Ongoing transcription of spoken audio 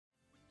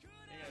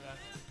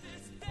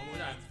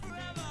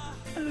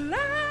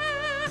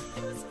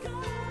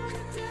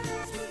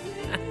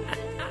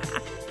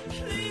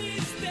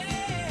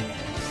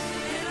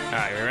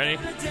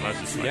Ready? Let's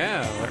just play.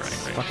 Yeah,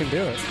 let's fucking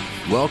do it.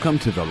 Welcome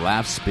to the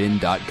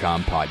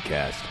LaughSpin.com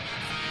podcast.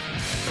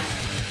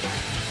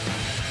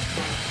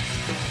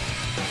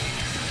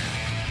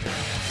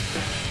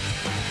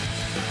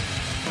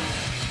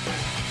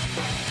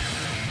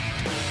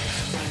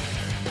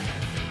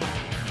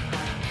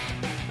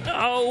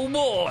 Oh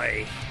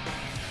boy!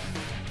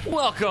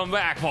 Welcome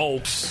back,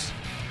 folks,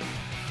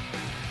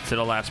 to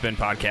the Last Spin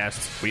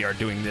podcast. We are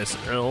doing this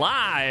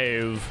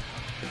live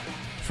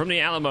from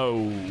the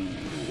Alamo.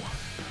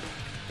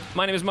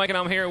 My name is Mike, and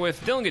I'm here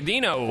with Dylan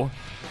Godino.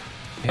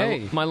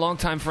 Hey. My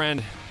longtime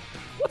friend.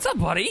 What's up,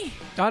 buddy?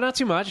 Oh, not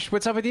too much.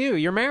 What's up with you?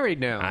 You're married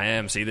now. I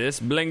am. See this?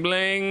 Bling,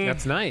 bling.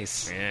 That's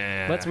nice.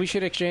 Yeah. We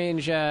should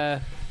exchange.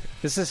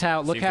 This is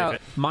how. Look See if how they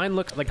fit. mine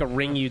looked like a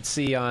ring you'd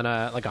see on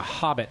like a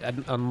Hobbit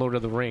on Lord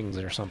of the Rings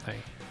or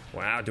something.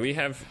 Wow. Do we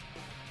have...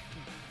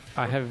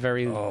 I have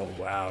very. Oh,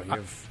 wow. You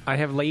have... I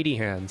have lady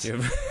hands.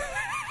 You have...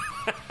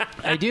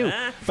 I do,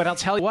 but I'll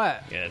tell you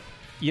what. Good.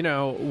 You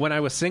know, when I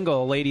was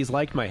single, ladies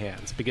liked my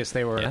hands because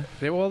they were Yeah?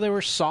 they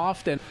were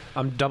soft and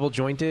I'm double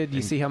jointed.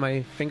 You see how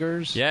my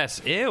fingers?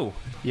 Yes. Ew.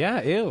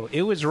 Yeah, ew.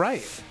 It was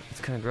right. It's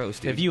kind of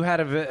gross, dude. If you had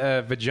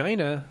a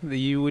vagina,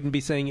 you wouldn't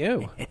be saying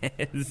ew.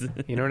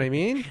 You know what I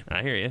mean?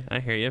 I hear you. I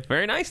hear you.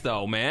 Very nice,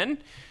 though, man.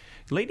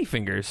 Lady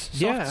fingers.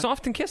 Soft, Yeah.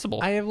 soft and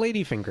kissable. I have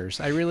lady fingers.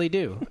 I really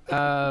do.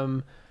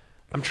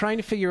 I'm trying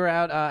to figure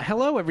out.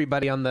 Hello,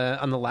 everybody on the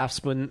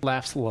LaughSpin.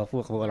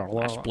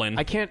 LaughSplin.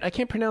 I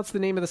can't pronounce the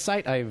name of the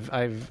site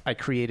I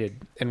created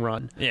and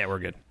run. Yeah, we're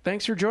good.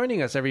 Thanks for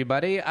joining us,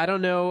 everybody. I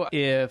don't know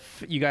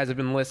if you guys have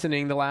been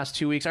listening the last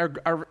 2 weeks. Our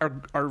I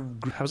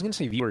was going to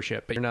say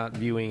viewership, but you're not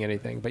viewing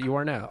anything, but you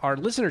are now. Our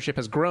listenership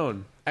has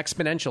grown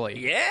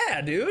exponentially.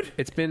 Yeah, dude.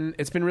 It's been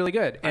really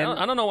good. And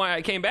I don't know why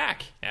I came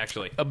back,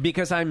 actually.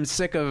 because I'm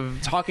sick of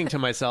talking to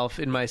myself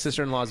in my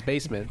sister-in-law's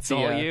basement. It's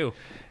all you.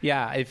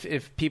 Yeah,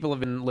 if people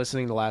have been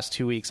listening the last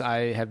 2 weeks,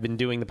 I have been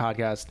doing the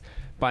podcast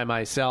by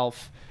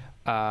myself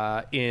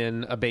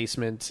in a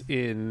basement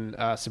in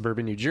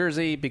suburban New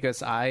Jersey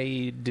because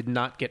I did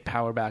not get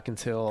power back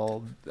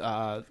until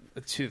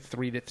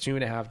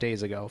 2.5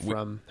 days ago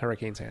from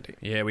Hurricane Sandy.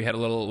 Yeah, we had a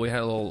little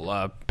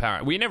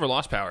power. We never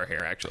lost power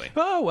here, actually.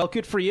 Oh, well,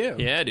 good for you.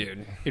 Yeah,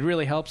 dude. It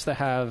really helps to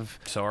have...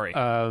 Sorry.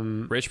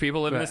 Rich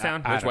people live in this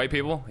town? I Rich don't white know.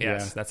 people?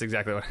 Yes, Yeah. that's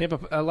exactly what... Yeah,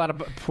 but a lot of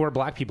poor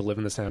black people live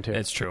in this town, too.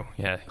 It's true.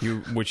 Yeah,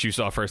 which you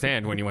saw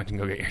firsthand when you went to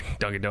go get your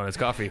Dunkin' Donuts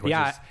coffee, which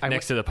Yeah, is I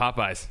next to the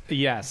Popeyes.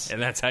 Yes.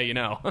 And that's how you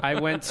know. I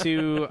went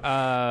to,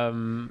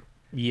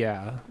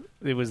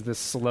 it was the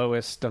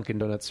slowest Dunkin'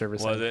 Donuts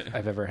service Was it?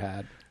 I've ever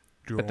had.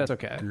 But that's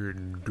okay.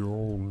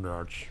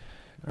 Donuts.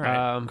 All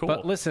right, cool.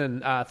 But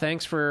listen,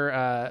 thanks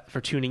for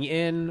tuning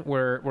in.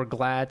 We're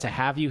glad to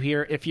have you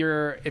here. If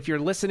you're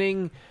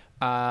listening,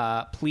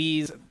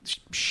 please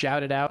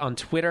shout it out on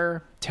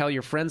Twitter. Tell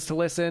your friends to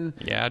listen.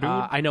 Yeah, dude.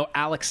 I know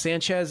Alex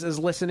Sanchez is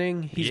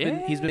listening. He's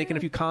been making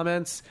a few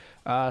comments.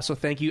 So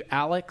thank you,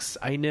 Alex.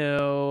 I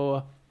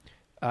know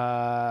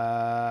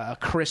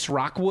Chris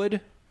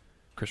Rockwood.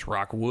 Chris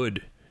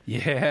Rockwood.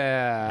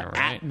 Yeah. All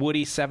right. At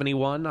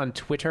Woody71 on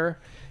Twitter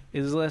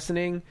is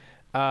listening.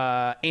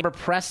 Amber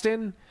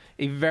Preston,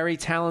 a very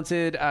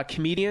talented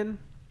comedian,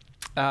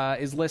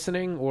 is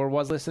listening or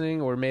was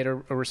listening or made a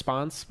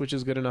response, which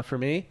is good enough for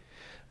me.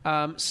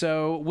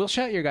 So we'll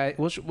shout you guys.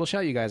 We'll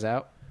shout you guys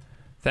out.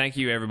 Thank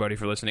you, everybody,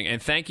 for listening.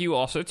 And thank you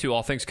also to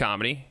All Things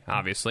Comedy,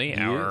 obviously,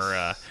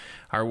 Yes.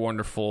 our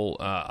wonderful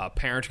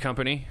parent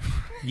company.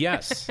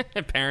 Yes.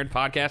 Parent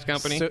podcast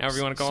company, however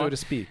you want to call it. So to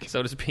speak.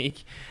 So to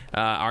speak.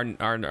 Our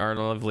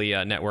lovely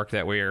network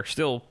that we are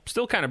still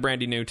kind of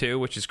brandy new to,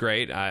 which is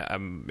great.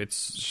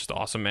 It's just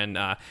awesome. And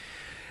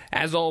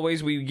as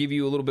always, we give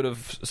you a little bit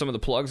of some of the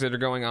plugs that are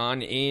going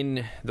on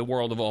in the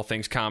world of All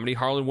Things Comedy.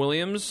 Harlan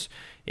Williams,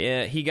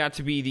 he got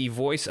to be the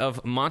voice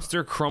of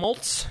Monster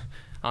Crummelts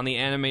on the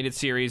animated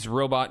series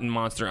Robot and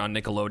Monster on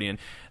Nickelodeon.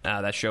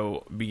 That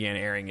show began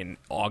airing in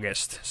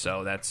August,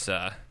 so that's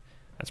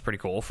pretty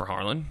cool for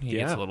Harlan. He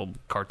gets a little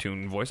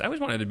cartoon voice. I always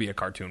wanted to be a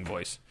cartoon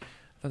voice. I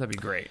thought that'd be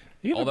great.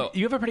 You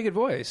have a pretty good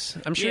voice.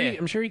 I'm sure. Yeah.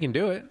 I'm sure you can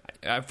do it.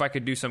 If I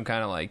could do some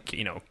kind of like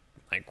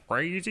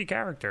crazy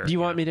character. Do you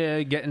want me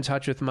to get in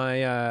touch with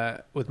my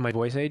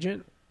voice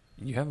agent?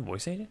 You have a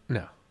voice agent?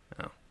 No.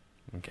 Oh,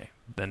 okay.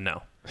 Then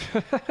no.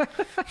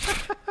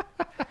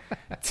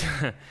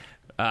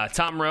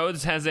 Tom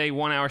Rhodes has a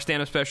 1-hour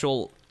stand-up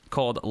special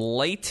called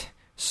Light,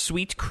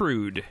 Sweet,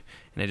 Crude,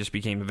 and it just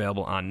became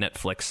available on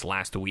Netflix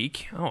last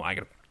week. Oh, I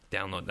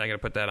gotta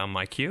put that on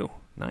my queue.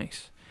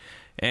 Nice.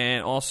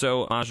 And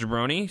also, Maj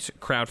Jabroni's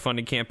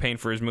crowdfunding campaign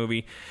for his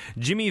movie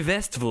Jimmy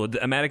Westwood,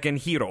 American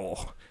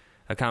Hero,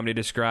 a comedy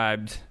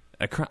described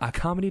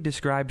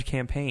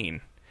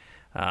campaign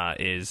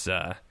is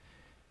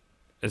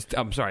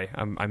I'm sorry,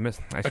 I missed.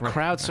 I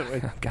crowd. So,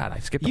 God, I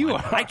skipped.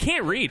 I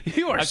can't read.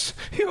 You are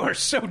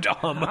so dumb.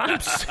 I'm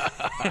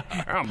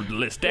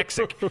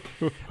dyslexic.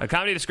 A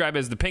comedy described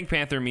as the Pink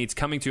Panther meets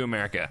Coming to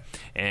America,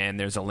 and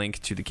there's a link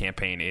to the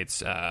campaign.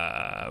 It's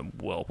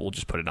we'll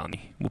just put it on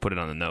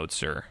the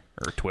notes or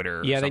or Twitter.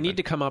 Or Yeah, they something. need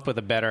to come up with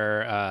a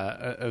better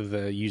of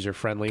the user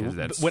friendly.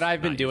 that's What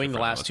I've been not doing the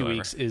user-friendly last 2 whatsoever.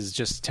 weeks is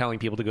just telling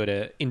people to go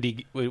to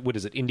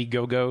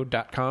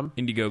Indiegogo.com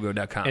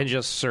Indiegogo.com. and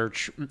just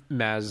search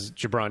Maz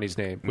Jabrani's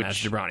name, which,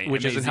 Maz Jobrani.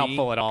 which isn't M-A-Z?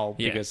 helpful at all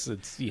Yeah. because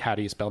it's how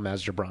do you spell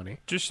Maz Jabrani?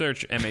 Just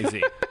search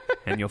MAZ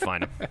and you'll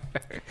find him.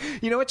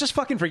 You know what? Just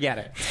fucking forget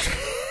it.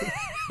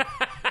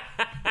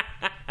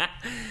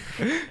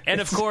 And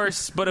of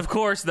course,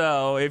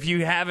 though, if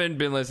you haven't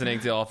been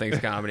listening to All Things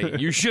Comedy,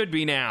 you should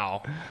be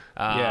now.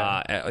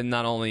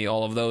 Not only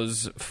all of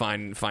those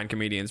fine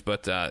comedians,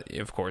 but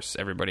of course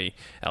everybody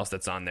else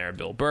that's on there,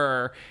 Bill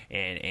Burr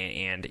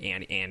and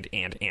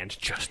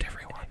just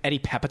everyone. Eddie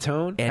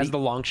Pepitone has the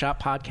Long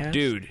Shot podcast.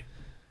 Dude,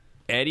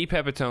 Eddie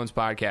Pepitone's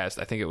podcast.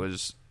 I think it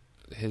was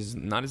his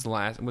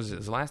last. Was it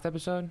his last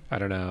episode? I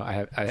don't know.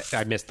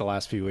 I missed the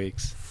last few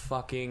weeks.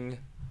 Fucking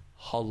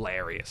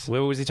hilarious. What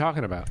was he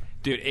talking about?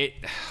 Dude,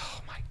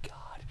 oh my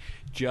god.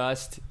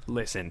 Just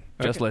listen.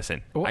 Just Okay.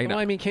 listen. Well,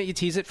 I mean, can't you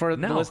tease it for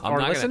No, our I'm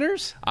not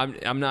listeners?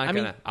 I'm not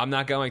gonna. I'm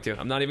not going to.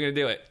 I'm not even gonna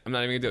do it. I'm not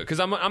even gonna do it because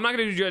I'm not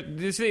gonna do.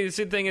 This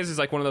thing is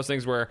like one of those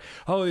things where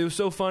it was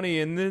so funny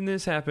and then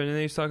this happened and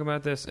then he's talking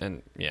about this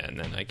and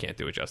then I can't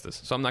do it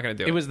justice. So I'm not gonna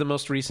do it. It was the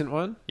most recent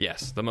one.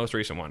 Yes, the most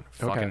recent one.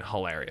 Fucking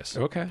hilarious.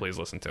 Okay. Please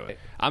listen to it.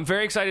 I'm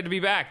very excited to be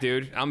back,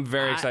 dude. I'm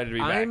very excited to be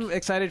back. I'm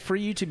excited for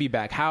you to be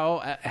back.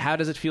 How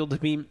does it feel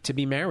to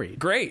be married?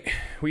 Great.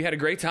 We had a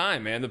great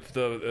time, man.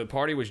 The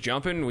party was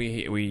jumping.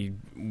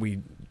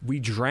 We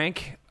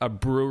drank a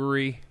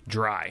brewery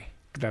dry.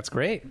 That's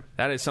great.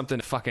 That is something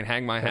to fucking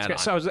hang my hat on.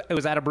 So it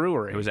was at a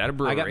brewery. It was at a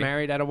brewery. I got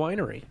married at a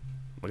winery.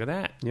 Look at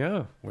that.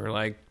 Yeah. We're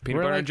like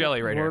peanut butter and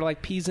jelly right We're here.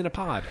 like peas in a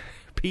pod.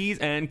 Peas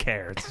and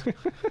carrots.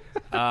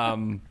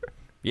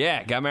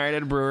 Yeah, got married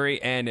at a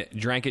brewery and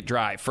drank it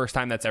dry. First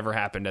time that's ever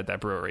happened at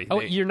that brewery.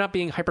 Oh, you're not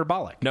being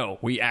hyperbolic. No,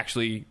 we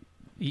actually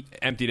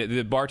emptied it.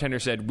 The bartender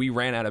said we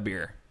ran out of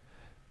beer.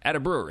 At a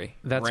brewery.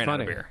 That's ran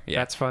funny. Out of beer. Yeah.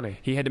 That's funny.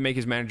 He had to make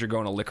his manager go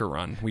on a liquor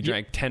run. We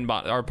drank 10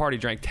 bottles. Our party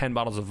drank 10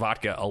 bottles of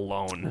vodka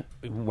alone.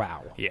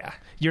 Wow. Yeah.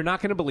 You're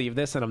not going to believe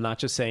this, and I'm not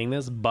just saying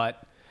this,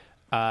 but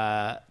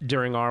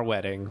during our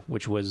wedding,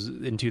 which was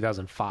in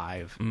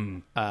 2005,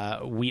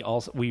 we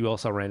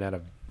also ran out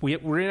of we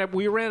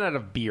ran out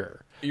of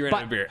beer. You ran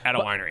out of beer at a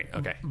winery.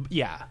 Okay.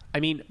 Yeah, I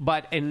mean,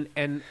 but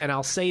and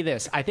I'll say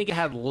this: I think it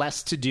had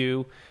less to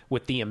do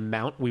with the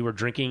amount we were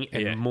drinking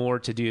and more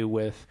to do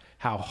with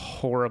how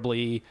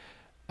horribly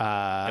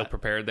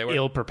Ill-prepared they were?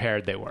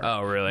 Ill-prepared they were.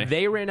 Oh, really?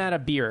 They ran out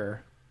of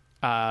beer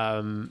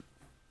before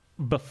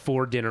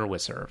dinner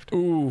was served.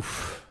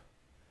 Oof.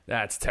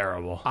 That's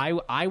terrible.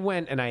 I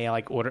went and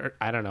I ordered.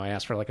 I don't know. I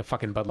asked for like a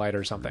fucking Bud Light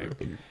or something.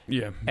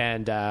 Yeah.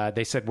 And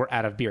they said, we're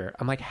out of beer.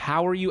 I'm like,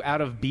 how are you out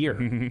of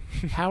beer?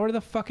 How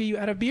the fuck are you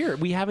out of beer?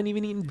 We haven't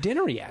even eaten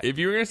dinner yet. If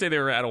you were going to say they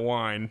were out of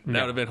wine, that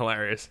would have been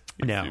hilarious.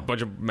 No. A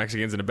bunch of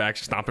Mexicans in the back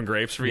stomping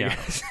grapes for you Yeah.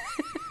 guys.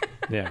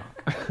 Yeah.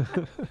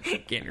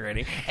 Getting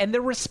ready. And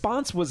the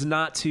response was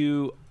not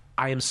to,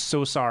 I am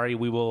so sorry,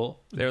 we will...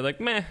 They were like,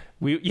 meh.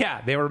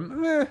 They were...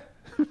 Meh.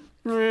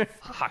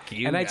 Fuck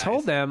you And I guys.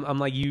 told them, I'm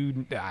like,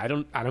 I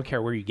don't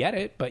care where you get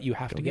it, but you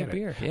have to get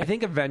beer. it. Yeah. I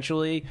think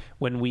eventually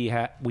when we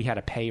had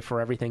to pay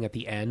for everything at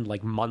the end,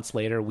 like months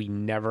later,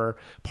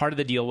 part of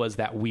the deal was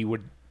that we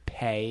would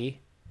pay.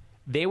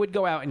 They would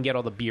go out and get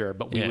all the beer,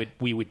 but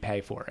we would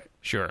pay for it.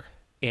 Sure.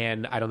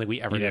 And I don't think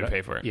we ever You did didn't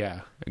pay for it.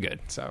 Yeah.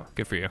 Good. So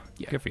Good for you.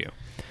 Good for you.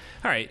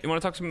 All right. You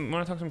want to talk some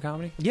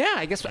comedy? yeah,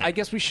 I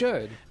guess we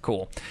should.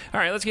 Cool. All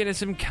right. Let's get into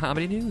some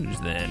comedy news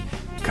then.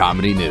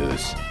 Comedy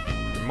news.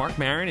 Mark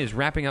Maron is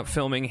wrapping up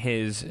filming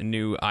his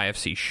new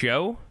IFC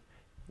show,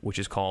 which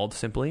is called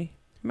simply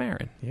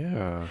Maron.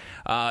 Yeah.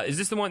 Is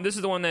this the one? This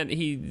is the one that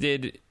he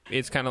did.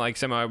 It's kind of like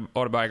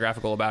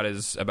semi-autobiographical about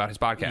his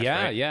podcast.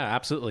 Yeah, right? yeah,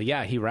 absolutely.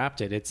 Yeah, he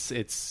wrapped it.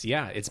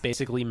 It's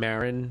basically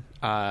Maron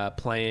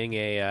playing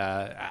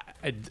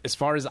as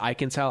far as I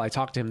can tell, I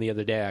talked to him the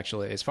other day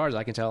actually. As far as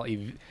I can tell,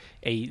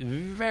 a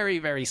very,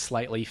 very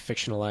slightly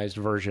fictionalized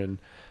version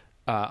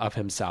of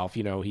himself.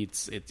 You know,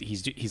 he's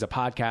a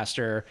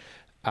podcaster.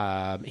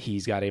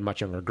 He's got a much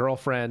younger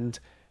girlfriend.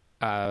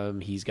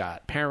 He's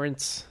got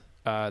parents.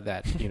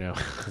 That, you know,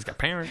 He's got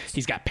parents.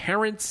 he's got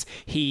parents.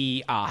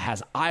 He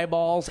has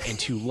eyeballs and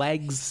two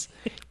legs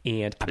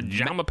and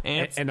Pajama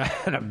pants. and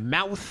a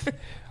mouth.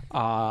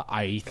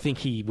 I think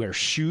he wears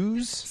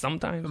shoes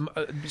Sometimes.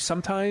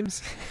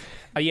 sometimes.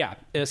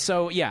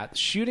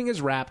 Shooting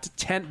is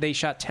wrapped. They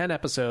shot 10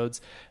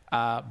 episodes,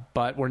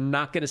 but we're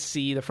not going to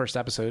see the first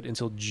episode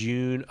until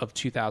June of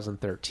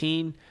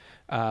 2013.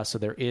 So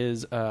there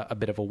is a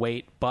bit of a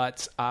wait,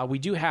 but we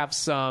do have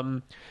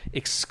some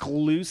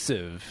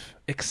exclusive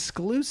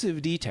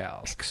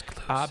details.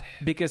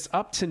 Because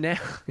up to now,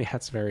 yeah,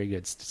 that's very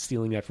good.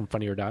 Stealing that from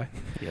Funny or Die.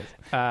 Yes.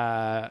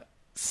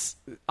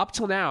 Up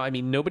till now, I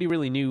mean, nobody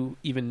really knew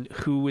even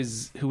who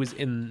was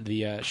in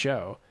the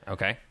show.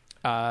 Okay.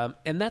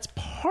 And that's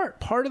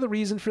part of the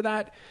reason for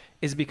that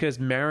is because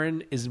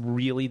Maron is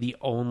really the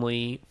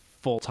only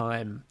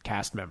full-time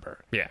cast member.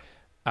 Yeah.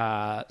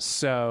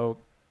 So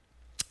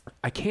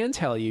I can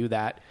tell you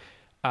that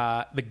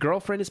The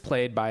girlfriend is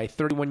played by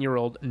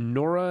 31-year-old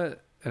Nora.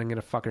 And I'm going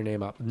to fuck her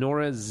name up.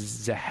 Nora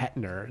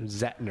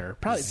Zetner.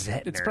 Probably,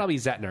 Zetner. It's probably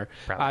Zetner.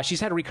 Probably. She's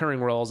had recurring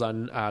roles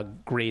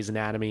on Grey's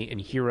Anatomy and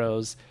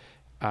Heroes.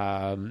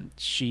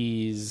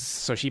 She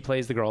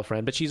plays the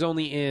girlfriend, but she's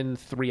only in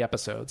 3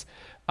 episodes.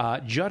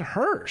 Judd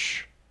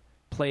Hirsch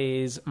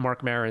plays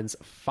Mark Maron's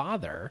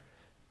father,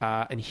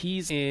 and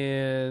he's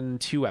in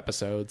 2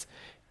 episodes.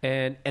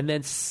 And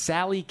then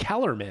Sally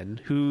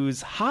Kellerman,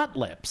 who's Hot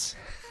Lips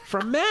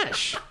from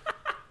MASH.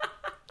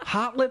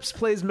 Hot Lips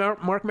plays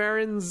Mark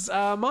Maron's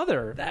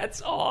mother.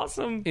 That's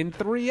awesome. In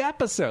 3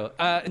 episodes.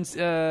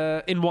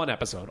 In 1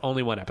 episode.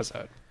 Only 1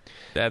 episode.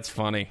 That's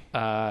funny.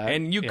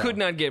 And you could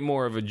not get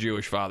more of a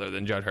Jewish father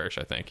than Judd Hirsch,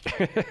 I think.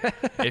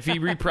 If he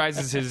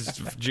reprises his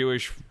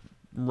Jewish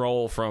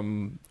role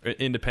from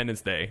Independence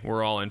Day,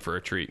 we're all in for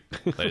a treat,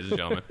 ladies and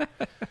gentlemen.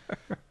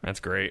 That's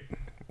great.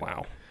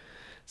 Wow.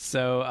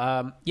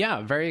 So,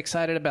 very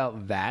excited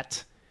about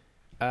that.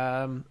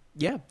 That's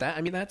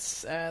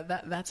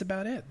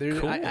about it.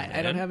 Cool,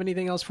 I don't have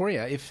anything else for you.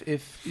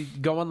 If you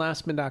go on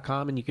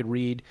laughspin.com and you could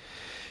read,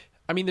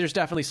 there's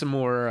definitely some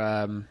more.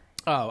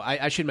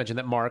 I should mention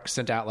that Mark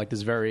sent out like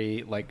this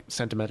very like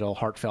sentimental,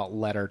 heartfelt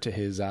letter to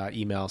his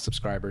email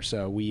subscriber.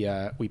 So we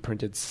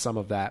printed some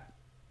of that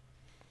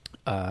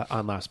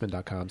on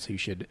laughspin.com. So you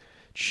should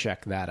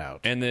check that out.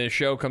 And the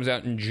show comes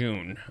out in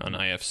June on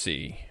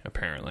IFC,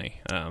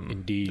 apparently.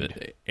 Indeed.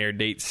 The air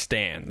date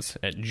stands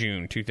at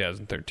June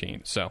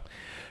 2013. So,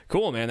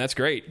 cool, man. That's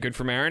great. Good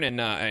for Maron,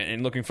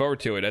 and looking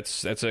forward to it.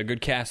 That's a good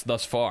cast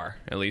thus far,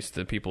 at least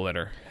the people that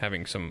are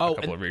having a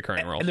couple of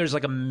recurring roles. And there's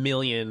like a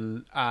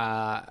million,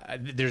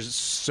 there's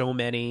so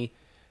many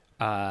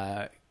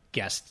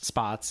guest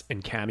spots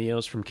and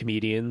cameos from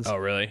comedians. Oh,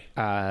 really?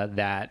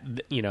 That,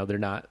 they're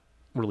not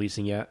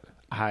releasing yet.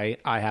 I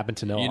happen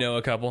to know. You know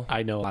a couple?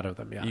 I know a lot of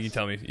them. Yes. You can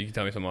tell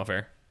me some off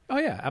air. Oh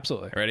yeah,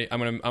 absolutely. Ready? I'm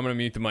gonna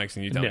mute the mics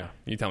and you tell me.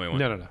 You tell me one.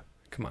 No.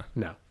 Come on.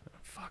 No.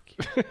 Fuck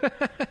you.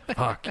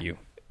 Fuck you.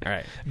 All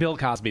right. Bill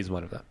Cosby's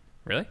one of them.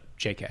 Really?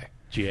 JK.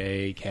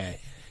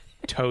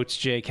 Totes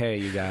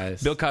JK, you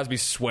guys. Bill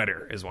Cosby's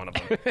sweater is one of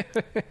them.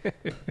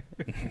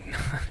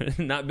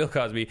 Not Bill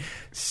Cosby.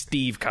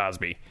 Steve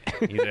Cosby.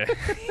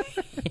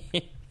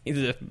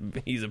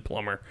 He's a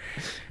plumber.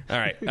 All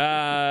right.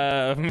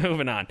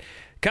 Moving on.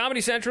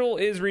 Comedy Central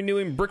is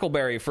renewing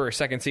Brickleberry for a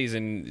second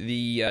season,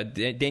 the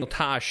Daniel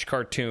Tosh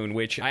cartoon,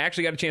 which I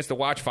actually got a chance to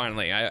watch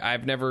finally.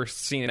 I've never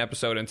seen an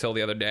episode until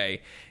the other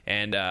day,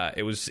 and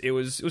it was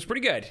pretty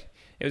good.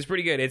 It was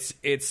pretty good.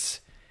 It's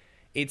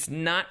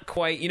not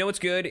quite, what's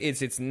good?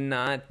 It's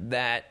not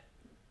that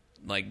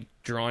like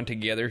drawn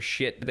together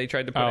shit that they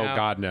tried to put out. Oh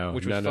God, no,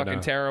 which was fucking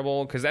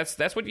terrible. Because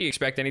that's what you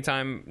expect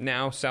anytime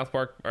now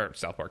Comedy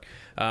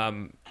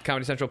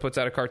Central puts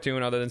out a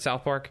cartoon other than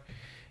South Park.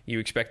 You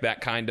expect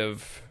that kind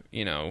of,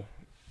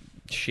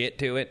 shit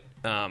to it.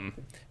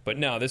 But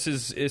no, this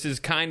is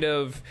kind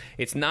of,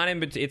 it's not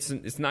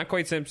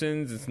quite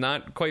Simpsons. It's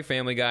not quite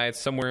Family Guy. It's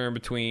somewhere in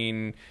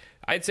between.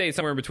 I'd say it's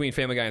somewhere in between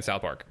Family Guy and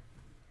South Park.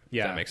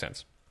 Yeah. If that makes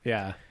sense.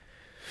 Yeah.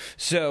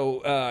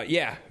 So,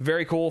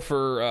 very cool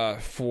for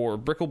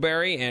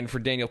Brickleberry and for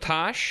Daniel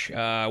Tosh.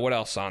 What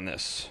else on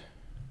this?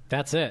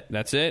 That's it.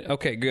 That's it?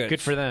 Okay, good.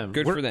 Good for them.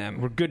 Good for them.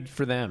 We're good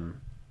for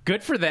them.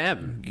 Good for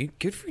them.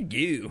 Good for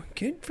you.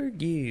 Good for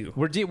you.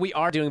 We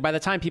are doing. By the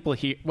time people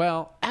hear,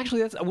 well,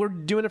 actually, we're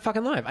doing it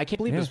fucking live. I can't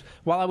believe this.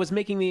 While I was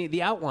making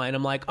the outline,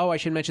 I'm like, I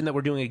should mention that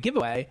we're doing a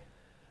giveaway.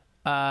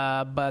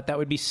 But that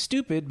would be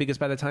stupid because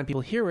by the time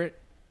people hear it,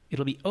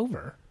 it'll be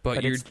over.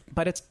 But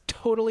it's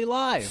totally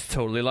live. It's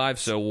totally live.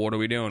 So what are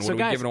we doing? What are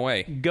we giving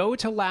away? Go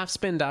to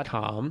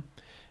laughspin.com.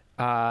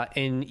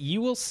 And you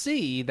will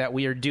see that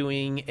we are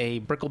doing a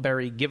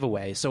Brickleberry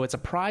giveaway. So it's a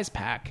prize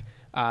pack.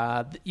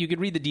 You could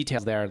read the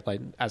details there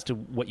as to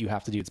what you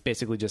have to do. It's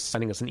basically just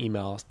sending us an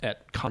email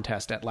at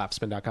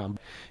contest@laughspin.com.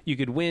 You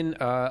could win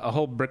a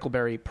whole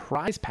Brickleberry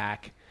prize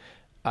pack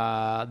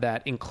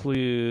that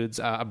includes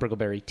a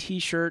Brickleberry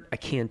t-shirt, a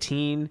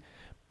canteen,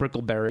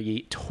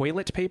 Brickleberry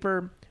toilet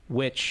paper,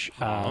 which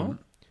it's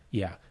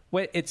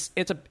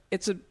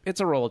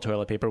a roll of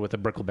toilet paper with a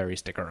Brickleberry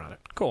sticker on it.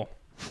 Cool.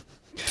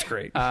 That's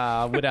great.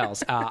 What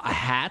else? A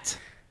hat,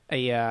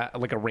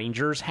 like a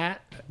Ranger's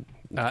hat.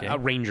 Okay. A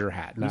Ranger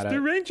hat, not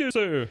Mr. Ranger,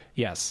 sir.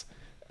 Yes.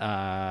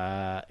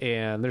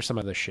 And there's some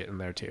other shit in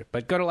there too.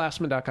 But go to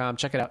laughspin.com,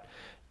 check it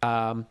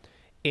out.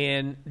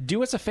 And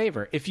do us a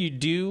favor. If you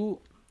do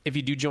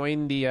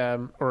join the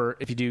or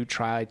if you do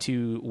try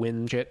to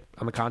win shit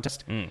on the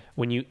contest,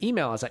 when you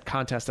email us at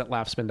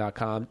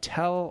contest@laughspin.com,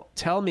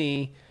 tell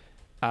me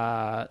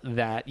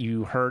that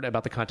you heard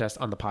about the contest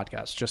on the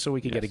podcast, just so we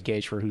can get a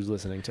gauge for who's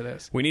listening to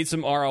this. We need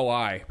some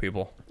ROI,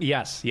 people.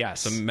 Yes.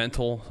 Some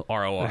mental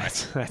ROI.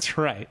 That's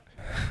right.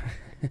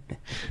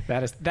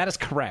 That is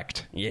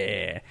correct.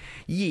 Yeah.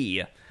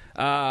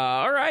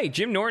 All right.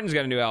 Jim Norton's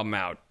got a new album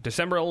out,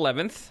 December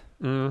 11th.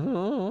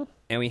 Mm-hmm.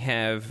 And we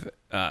have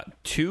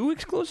 2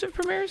 exclusive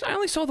premieres. I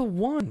only saw the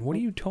one. What are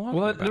you talking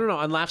about? No.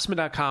 On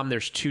laughspin.com,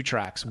 there's 2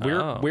 tracks.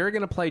 We're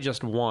going to play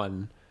just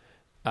one.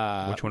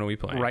 Which one are we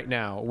playing? right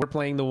now? We're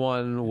playing the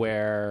one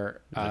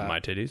where Is it My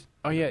Titties?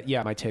 Oh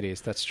yeah, My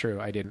Titties. That's true.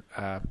 I didn't.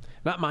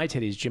 Not My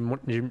Titties. Jim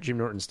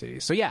Norton's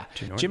Titties. So yeah,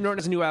 Jim Norton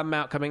has a new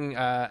album coming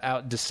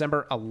out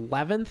December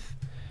 11th.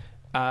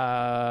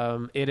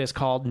 It is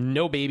called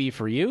No Baby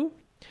for You.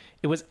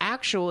 It was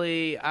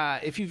actually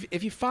if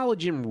you follow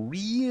Jim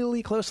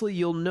really closely,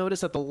 you'll notice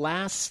that the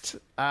last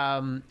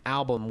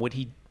album, what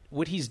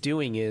he's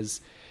doing is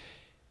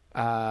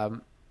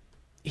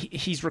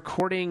he's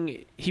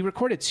recording. He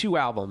recorded 2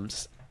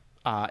 albums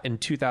in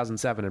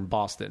 2007 in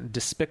Boston.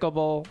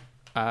 Despicable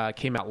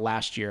came out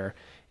last year,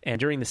 and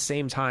during the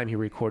same time he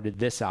recorded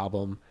this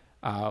album,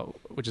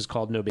 which is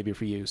called No Baby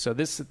for You. So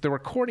the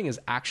recording is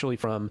actually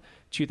from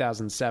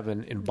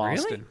 2007 in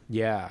Boston. Really?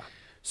 Yeah.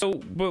 So,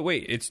 but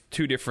wait, it's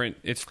two different.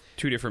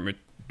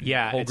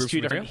 Yeah, whole it's groups 2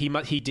 of different.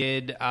 material? He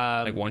did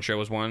Like one show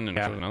was one and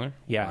yeah. show was another.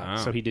 Yeah, Wow.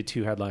 so he did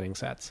 2 headlining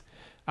sets.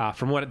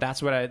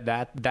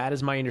 That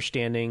is my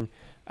understanding,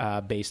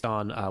 based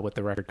on what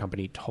the record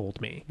company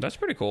told me. That's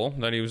pretty cool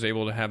that he was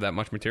able to have that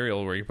much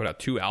material where he put out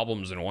 2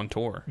 albums in one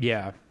tour.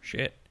 Yeah,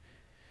 Shit.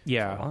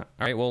 yeah. All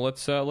right. Well,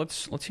 let's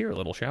hear a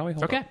little, shall we?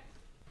 Hold Okay. up.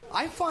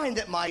 I find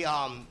that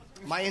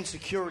my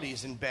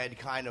insecurities in bed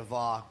kind of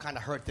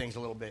hurt things a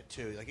little bit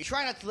too. Like you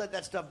try not to let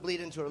that stuff bleed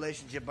into a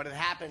relationship, but it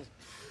happens.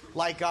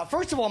 Like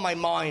first of all, my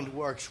mind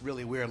works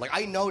really weird. Like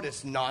I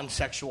notice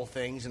non-sexual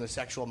things in a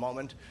sexual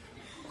moment.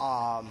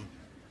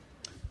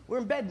 We're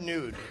in bed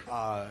nude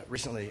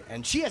recently,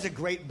 and she has a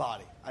great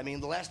body. I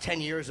mean, the last 10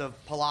 years of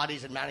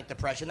Pilates and manic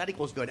depression, that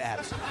equals good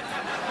abs.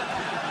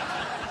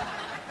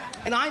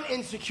 And I'm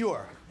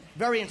insecure,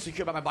 very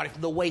insecure about my body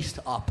from the waist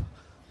up,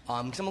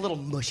 because I'm a little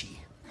mushy.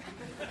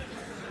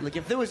 Like,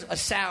 if there was a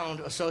sound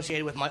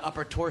associated with my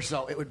upper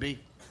torso, it would be...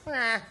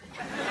 "Eh."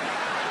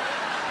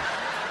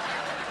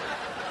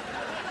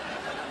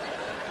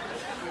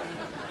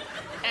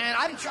 And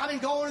I've been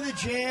going to the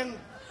gym,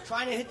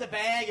 trying to hit the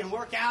bag and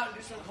work out and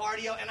do some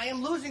cardio, and I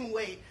am losing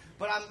weight,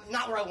 but I'm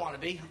not where I want to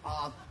be.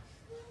 I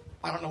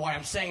don't know why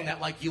I'm saying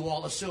that like you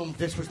all assumed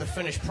this was the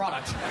finished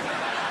product.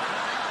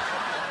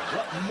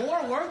 What,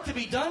 more work to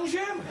be done,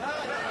 Jim?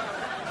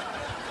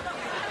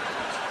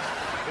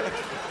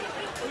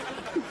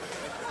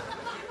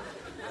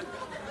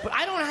 But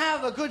I don't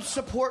have a good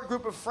support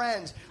group of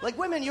friends. Like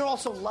women, you're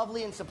also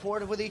lovely and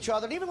supportive with each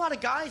other. And even a lot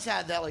of guys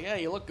had that, like,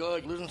 hey, you look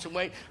good, losing some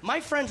weight. My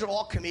friends are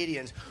all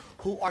comedians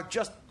who are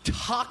just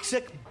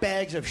toxic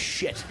bags of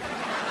shit.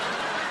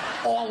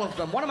 All of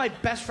them. One of my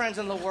best friends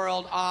in the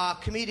world,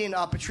 comedian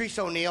Patrice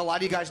O'Neill. A lot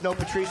of you guys know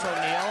Patrice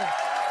O'Neill.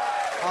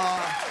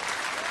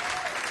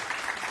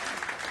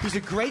 He's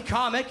a great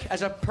comic.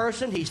 As a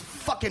person, he's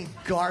fucking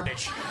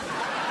garbage.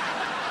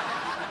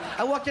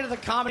 I walked into the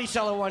Comedy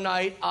Cellar one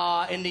night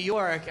in New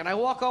York, and I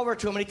walk over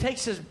to him, and he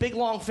takes his big,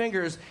 long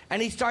fingers,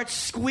 and he starts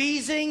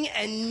squeezing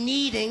and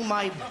kneading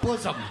my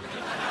bosom.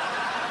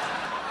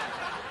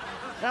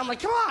 And I'm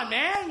like, come on,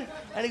 man.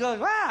 And he goes,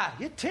 wow,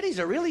 your titties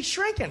are really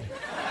shrinking.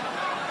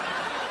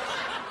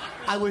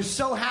 I was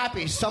so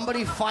happy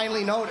somebody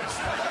finally noticed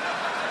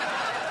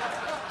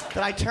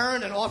that I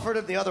turned and offered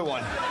him the other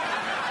one.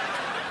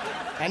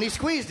 And he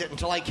squeezed it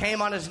until I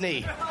came on his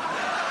knee.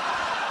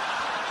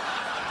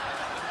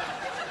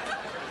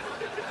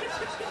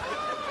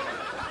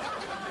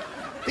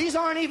 These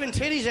aren't even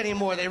titties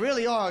anymore. They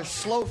really are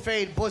slow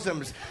fade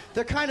bosoms.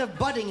 They're kind of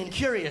budding and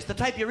curious, the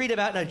type you read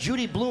about in a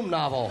Judy Blume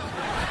novel.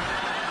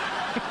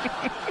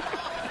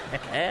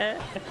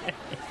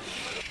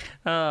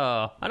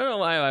 Oh, I don't know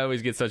why I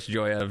always get such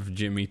joy out of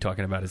Jimmy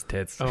talking about his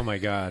tits. Oh my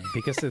god,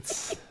 because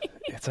it's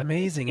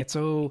amazing. It's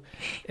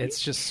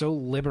just so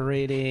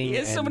liberating. He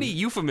has so many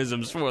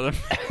euphemisms for them.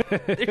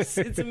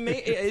 It's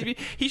amazing.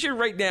 He should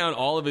write down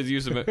all of his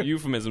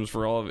euphemisms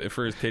for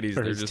his titties.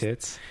 For his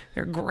tits.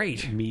 They're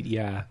great. Meat,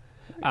 yeah.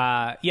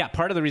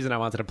 Part of the reason I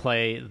wanted to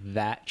play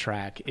that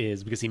track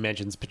is because he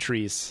mentions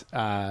Patrice.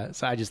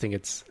 So I just think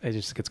it's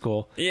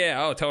cool.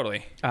 Yeah. Oh,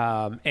 totally.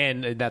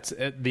 And that's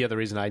the other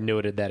reason I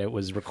noted that it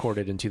was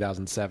recorded in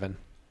 2007.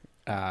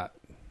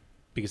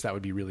 Because that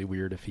would be really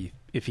weird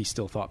if he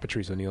still thought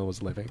Patrice O'Neill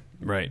was living.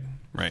 Right.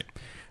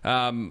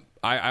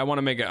 I want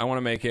to make a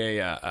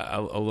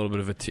little bit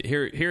of a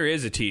here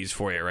is a tease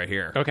for you right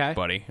here. Okay,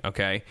 buddy.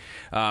 Okay.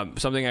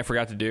 Something I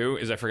forgot to do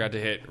is I forgot to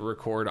hit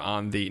record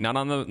on the not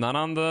on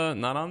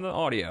the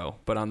audio,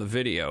 but on the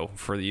video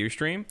for the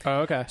Ustream.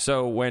 Oh, okay.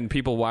 So when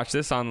people watch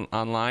this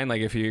online,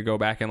 like if you go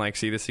back and like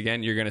see this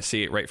again, you're going to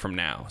see it right from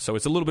now. So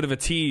it's a little bit of a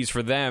tease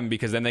for them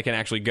because then they can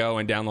actually go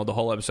and download the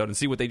whole episode and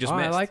see what they just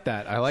missed. I like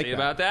that. See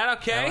about that?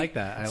 Okay. I like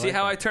that. See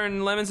how I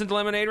turned lemons into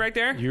lemonade right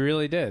there? You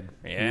really did.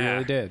 Yeah. You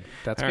really did.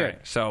 That's all good. Right.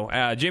 So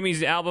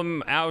Jimmy's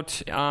album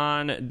out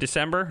on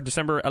December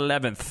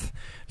 11th.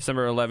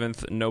 December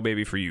 11th, No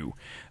Baby for You.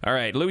 All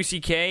right, Louis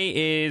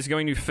C.K. is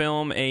going to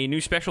film a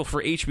new special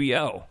for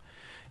HBO.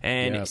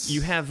 And yes.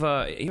 you have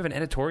an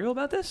editorial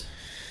about this?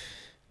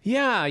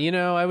 Yeah,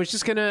 I was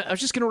just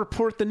gonna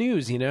report the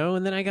news,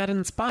 and then I got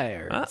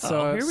inspired.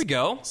 So here we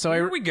go.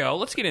 Here we go.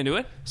 Let's get into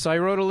it. So I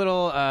wrote a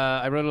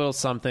little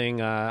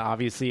something.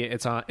 Obviously,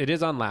 it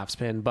is on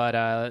Laughspin, but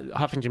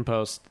Huffington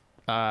Post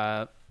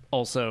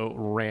also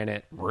ran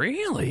it.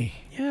 Really?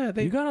 Yeah,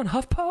 You got on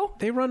HuffPo?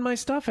 they run my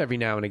stuff every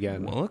now and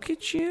again. Well, look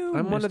at you,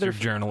 I'm one of their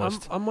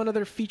journalist. I'm one of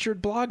their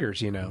featured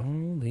bloggers. You know.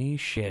 Holy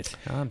shit!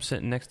 I'm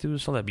sitting next to a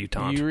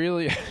celebutante. You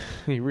really,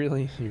 you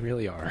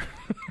really are.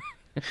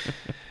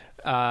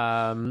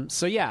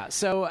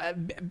 So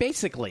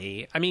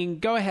basically, I mean,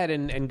 go ahead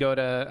and go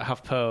to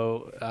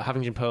HuffPo,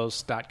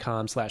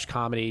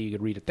 HuffingtonPost.com/comedy. You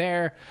could read it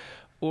there,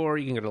 or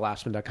you can go to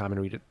laughspin.com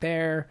and read it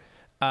there.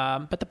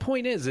 But the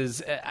point is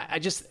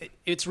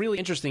it's really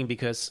interesting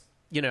because,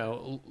 you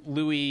know,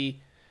 Louis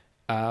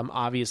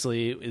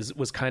obviously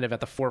was kind of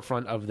at the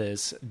forefront of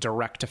this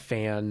direct to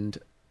fan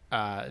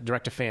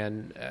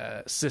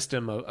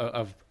system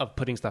of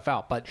putting stuff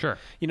out. But, Sure.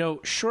 you know,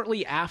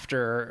 shortly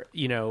after,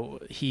 you know,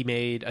 he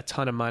made a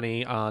ton of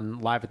money on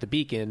Live at the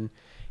Beacon,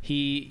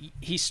 he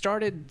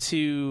started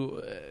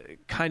to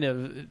kind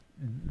of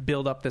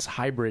build up this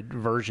hybrid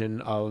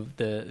version of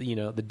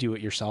the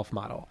do-it-yourself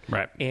model.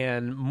 Right.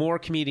 And more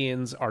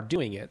comedians are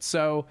doing it.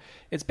 So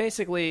it's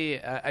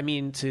basically, I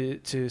mean,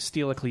 to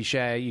steal a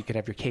cliche, you could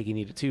have your cake and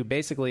eat it too.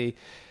 Basically,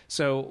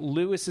 so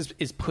Lewis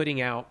is putting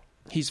out,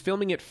 he's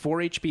filming it for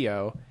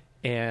HBO,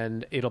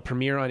 and it'll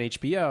premiere on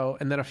HBO,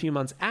 and then a few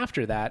months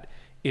after that,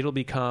 it'll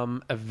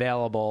become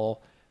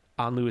available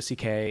on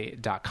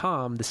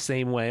louisck.com the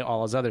same way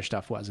all his other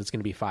stuff was. It's going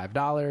to be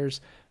 $5.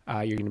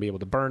 You're going to be able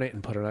to burn it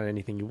and put it on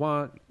anything you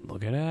want.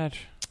 Look at that.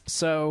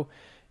 So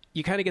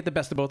you kind of get the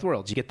best of both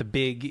worlds. You get the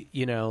big,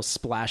 you know,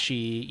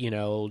 splashy, you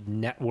know,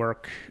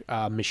 network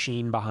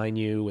machine behind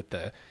you with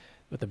the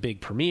big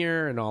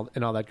premiere and all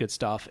that good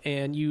stuff,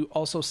 and you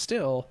also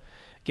still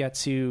get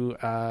to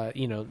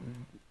you know,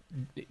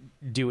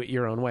 do it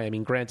your own way. I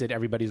mean, granted,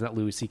 everybody's not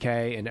Louis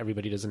C.K. and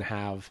everybody doesn't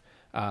have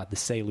the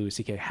say Louis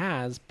C.K.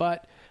 has,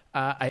 but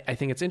I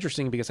think it's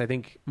interesting because I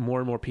think more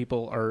and more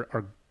people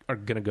are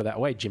going to go that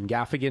way. Jim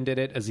Gaffigan did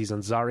it. Aziz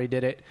Ansari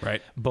did it.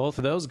 Right. Both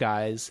of those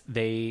guys,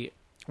 they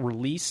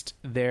released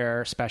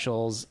their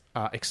specials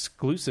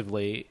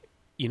exclusively,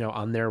 you know,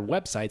 on their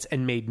websites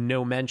and made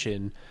no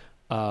mention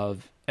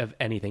of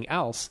anything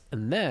else.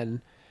 And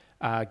then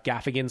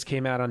Gaffigan's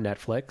came out on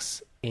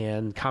Netflix,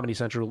 and Comedy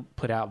Central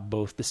put out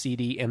both the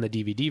CD and the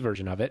DVD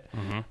version of it.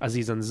 Mm-hmm.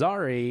 Aziz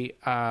Ansari,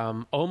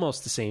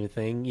 almost the same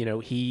thing. You know,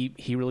 he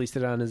released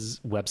it on his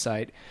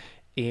website,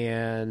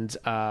 and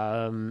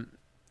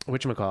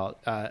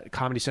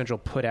Comedy Central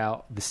put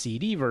out the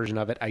CD version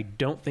of it. I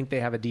don't think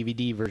they have a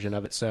DVD version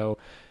of it, so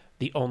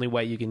the only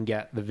way you can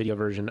get the video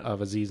version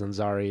of Aziz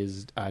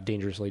Ansari's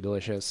Dangerously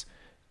Delicious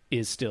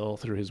is still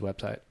through his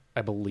website,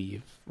 I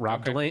believe.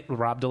 Rob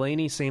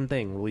Delaney, same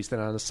thing, released it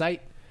on the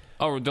site.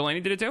 Oh, Delaney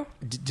did it too?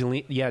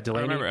 Delaney. I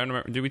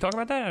remember. Did we talk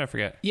about that? I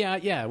forget. Yeah.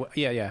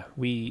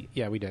 We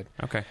did.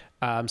 Okay.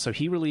 So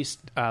he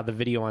released the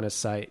video on his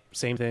site.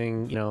 Same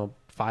thing, you know,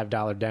 $5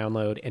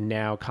 download, and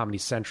now Comedy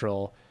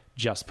Central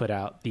just put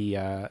out the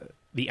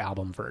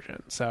album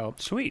version. So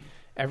sweet.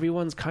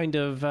 Everyone's kind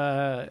of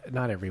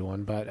not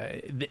everyone, but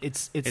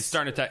it's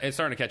starting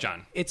to catch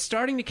on. It's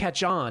starting to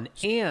catch on,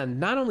 and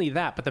not only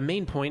that, but the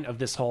main point of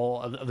this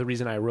whole of the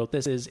reason I wrote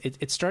this is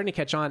it's starting to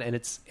catch on, and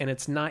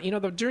it's not, you know,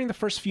 during the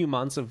first few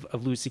months of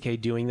Louis C.K.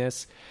 doing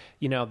this,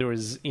 you know, there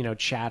was, you know,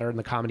 chatter in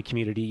the comedy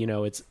community. You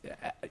know, it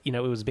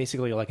was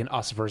basically like an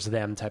us versus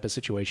them type of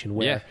situation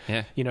where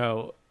you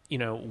know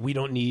we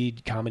don't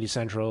need Comedy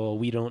Central,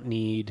 we don't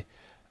need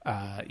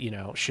you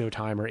know,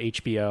 Showtime or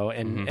HBO,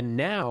 and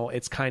now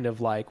it's kind of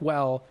like,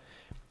 well,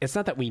 it's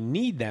not that we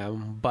need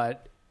them,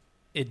 but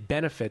it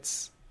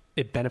benefits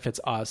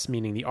us,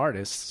 meaning the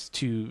artists,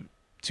 to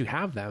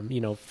have them, you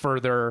know,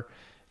 further,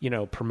 you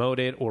know, promote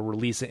it or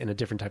release it in a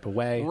different type of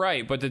way.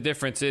 Right, but the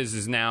difference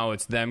is now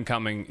it's them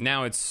coming.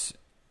 Now it's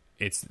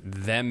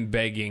them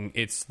begging.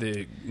 It's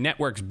the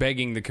networks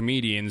begging the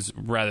comedians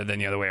rather than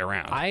the other way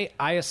around. I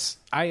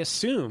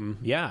assume,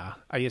 yeah,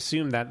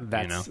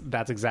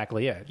 that's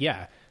exactly it.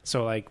 Yeah.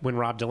 So like when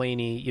Rob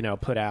Delaney, you know,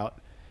 put out,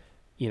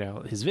 you know,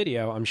 his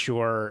video, I'm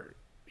sure,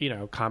 you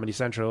know, Comedy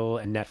Central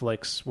and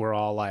Netflix were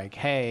all like,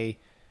 hey,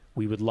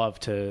 we would love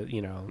to,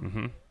 you know.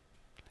 Mm-hmm.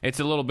 It's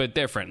a little bit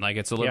different. Like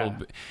it's a little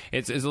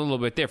it's a little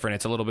bit different.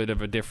 It's a little bit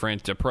of a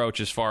different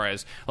approach as far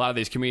as a lot of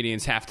these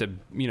comedians have to,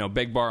 you know,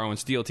 beg, borrow, and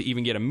steal to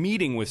even get a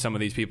meeting with some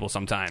of these people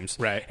sometimes.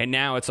 Right. And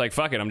now it's like,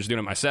 fuck it, I'm just doing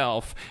it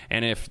myself.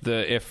 And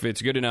if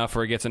it's good enough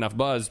or it gets enough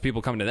buzz,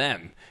 people come to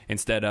them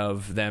instead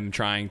of them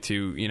trying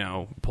to, you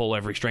know, pull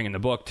every string in the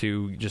book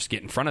to just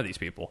get in front of these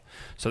people.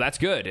 So that's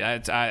good.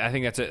 I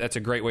think that's a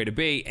great way to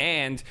be.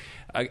 And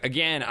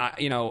again,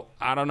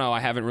 I don't know.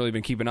 I haven't really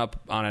been keeping up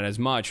on it as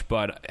much,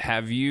 but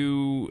have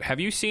you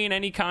seen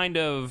any kind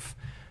of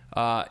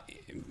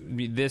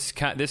this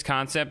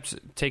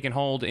concept taking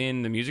hold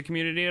in the music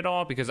community at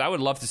all? Because I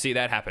would love to see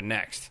that happen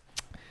next.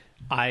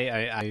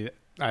 I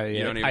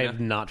have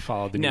not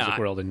followed the music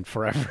world in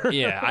forever.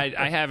 Yeah,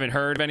 I haven't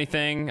heard of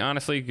anything,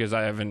 honestly, because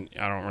I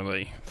don't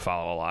really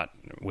follow a lot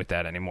with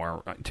that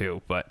anymore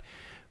too. But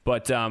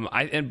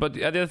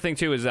the other thing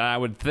too is that I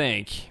would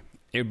think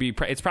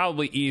it's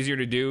probably easier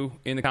to do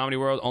in the comedy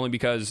world only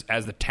because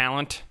as the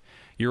talent,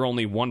 you're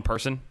only one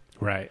person.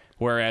 Right.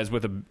 Whereas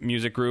with a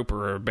music group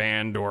or a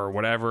band or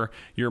whatever,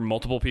 you're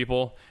multiple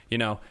people. You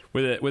know,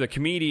 with a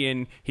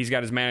comedian, he's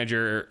got his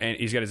manager and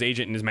he's got his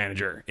agent and his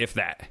manager, if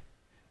that.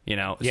 You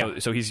know, Yeah.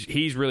 so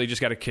he's really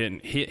just got to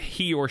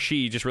he or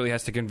she just really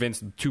has to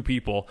convince two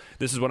people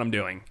this is what I'm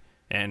doing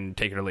and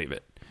take it or leave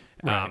it.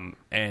 Right.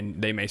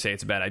 And they may say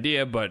it's a bad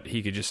idea, but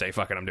he could just say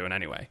fuck it, I'm doing it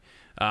anyway.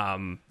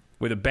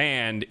 With a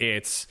band,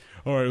 it's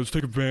all right. Let's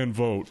take a band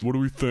vote. What do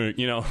we think?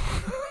 You know.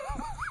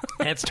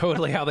 That's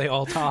totally how they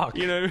all talk.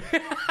 You know.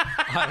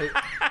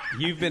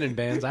 You've been in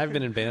bands. I've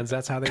been in bands.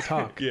 That's how they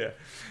talk. Yeah.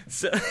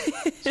 So.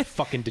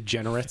 Fucking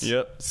degenerates.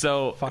 Yep.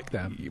 So fuck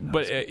them.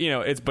 But you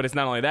know, it's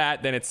not only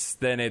that. Then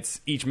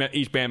it's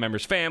each band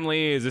member's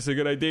family. Is this a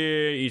good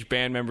idea? Each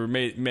band member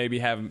might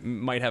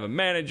have a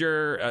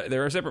manager.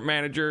 They're a separate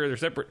manager. They're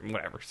separate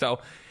whatever.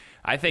 So.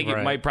 I think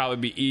it might probably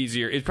be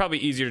easier. It's probably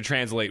easier to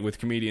translate with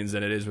comedians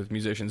than it is with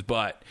musicians,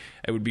 but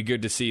it would be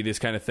good to see this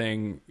kind of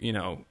thing, you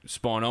know,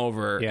 spawn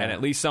over and at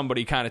least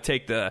somebody kind of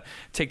take the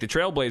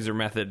Trailblazer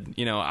method.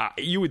 You know,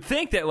 you would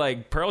think that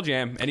like Pearl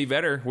Jam, Eddie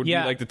Vedder would be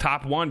like the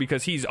top one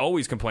because he's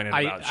always complaining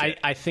about shit.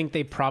 I think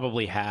they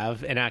probably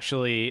have, and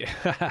actually,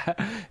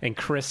 and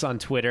Chris on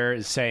Twitter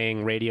is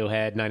saying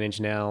Radiohead, Nine Inch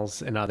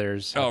Nails, and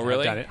others. Oh,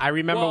 really? Have done it. I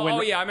remember when.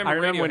 I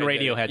remember when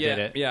Radiohead did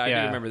it. Yeah, I do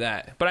remember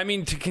that. But I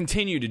mean, to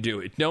continue to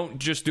do it, don't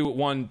just do it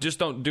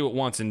don't do it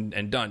once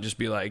and done. Just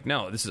be like,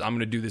 no, I'm going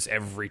to do this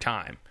every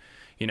time.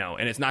 You know,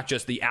 and it's not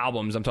just the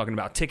albums. I'm talking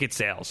about ticket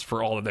sales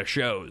for all of their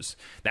shows.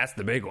 That's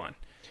the big one.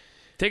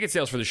 Ticket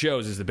sales for the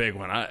shows is the big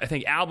one. I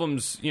think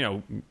albums, you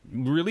know,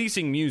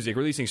 releasing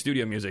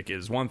studio music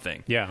is one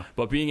thing. Yeah.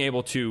 But being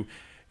able to,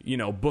 you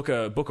know, book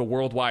a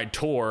worldwide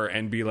tour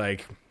and be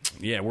like,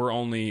 yeah,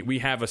 we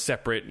have a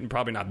separate,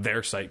 probably not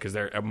their site because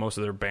most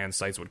of their band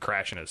sites would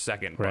crash in a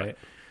second. Right.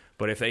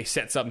 But if they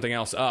set something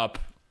else up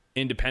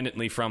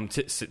independently from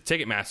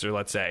Ticketmaster,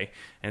 let's say,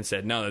 and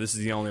said, no, this is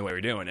the only way we're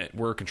doing it,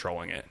 we're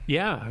controlling it.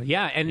 Yeah,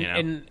 and You know?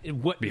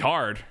 and what Be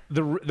hard.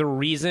 The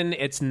reason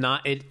it's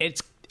not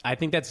it's I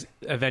think that's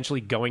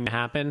eventually going to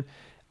happen.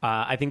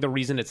 I think the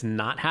reason it's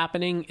not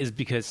happening is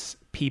because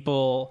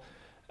people,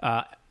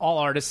 all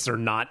artists are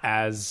not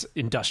as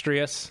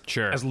industrious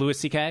as Louis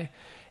C.K.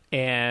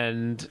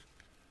 And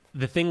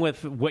the thing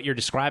with what you're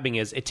describing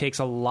is it takes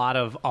a lot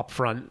of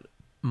upfront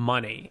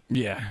money.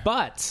 Yeah.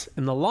 But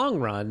in the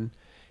long run,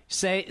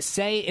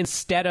 say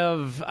instead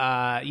of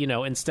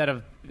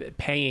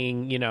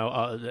paying,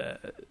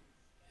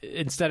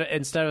 instead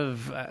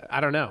of I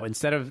don't know,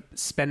 instead of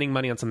spending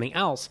money on something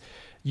else,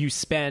 you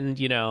spend,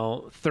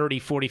 $30,000,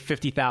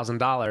 $40,000,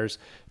 $50,000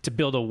 to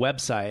build a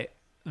website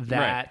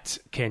that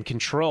can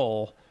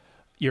control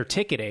your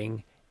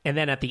ticketing, and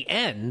then at the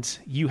end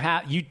you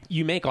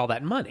make all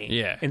that money.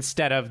 Yeah.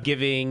 Instead of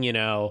giving,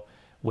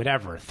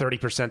 whatever,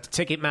 30%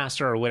 to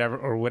Ticketmaster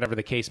or whatever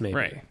the case may be.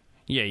 Right.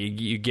 Yeah,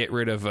 you get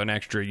rid of an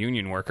extra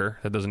union worker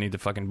that doesn't need to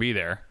fucking be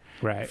there.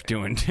 Right.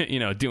 Doing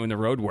the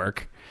road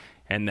work,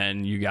 and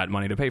then you got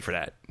money to pay for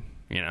that,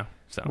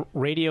 So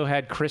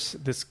Radiohead,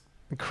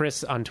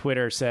 Chris on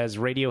Twitter says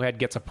Radiohead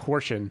gets a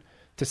portion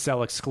to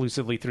sell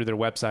exclusively through their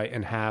website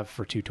and have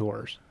for 2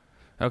 tours.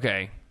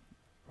 Okay.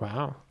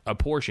 Wow. A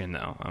portion,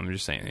 though. I'm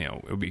just saying,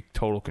 it would be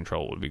total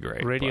control would be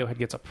great. Radiohead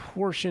gets a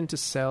portion to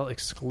sell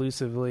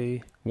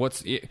exclusively.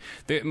 What's the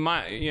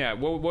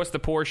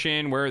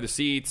portion? Where are the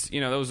seats?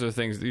 Those are the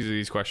things. These are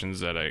these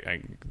questions that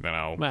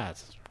I'll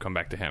come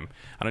back to him.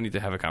 I don't need to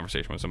have a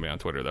conversation with somebody on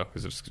Twitter though,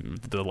 because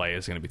the delay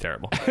is going to be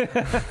terrible.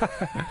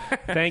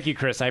 Thank you,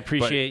 Chris. I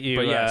appreciate you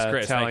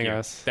Chris, telling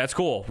us. That's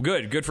cool.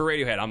 Good for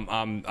Radiohead.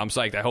 I'm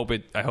psyched.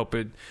 I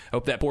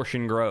hope that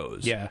portion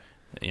grows. Yeah.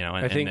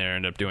 And they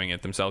end up doing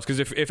it themselves. Because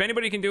if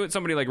anybody can do it,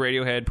 somebody like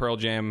Radiohead, Pearl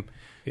Jam,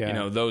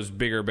 those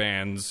bigger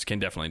bands can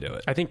definitely do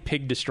it. I think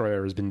Pig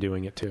Destroyer has been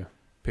doing it too.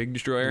 Pig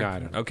Destroyer? No, I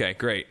don't know. Okay,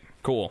 great.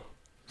 Cool.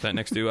 Is that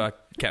next to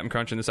Captain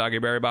Crunch and the Soggy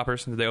Berry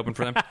Boppers? Did they open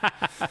for them?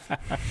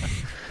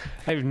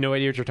 I have no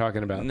idea what you're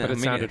talking about, but it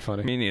sounded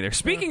funny. Me neither.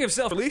 Speaking of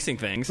self-releasing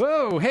things...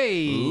 Whoa,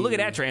 hey! Look at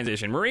that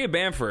transition. Maria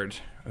Bamford,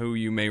 who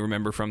you may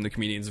remember from the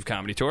Comedians of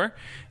Comedy Tour.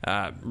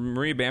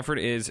 Maria Bamford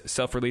is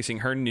self-releasing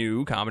her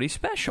new comedy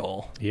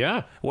special.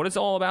 Yeah. What is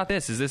all about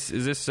this? This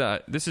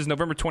is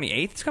November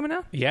 28th it's coming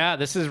out? Yeah,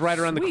 this is right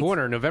around the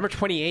corner. November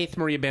 28th,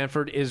 Maria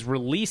Bamford is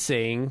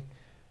releasing...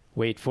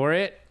 Wait for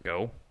it.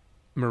 Go.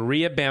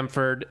 Maria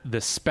Bamford,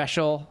 the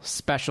special.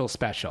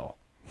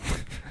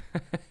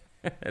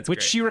 That's which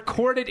great. she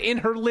recorded in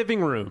her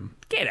living room.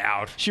 Get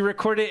out. She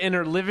recorded in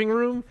her living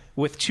room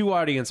with 2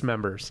 audience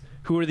members.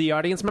 Who are the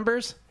audience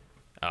members?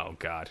 Oh,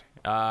 God.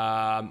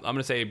 I'm going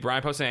to say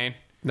Brian Posehn.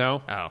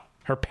 No. Oh.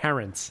 Her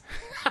parents.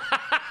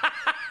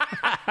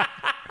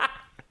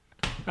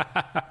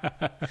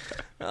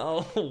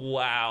 Oh,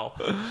 wow.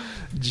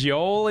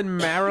 Joel and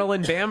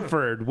Marilyn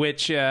Bamford,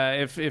 which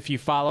if you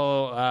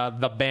follow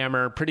the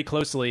Bammer pretty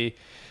closely,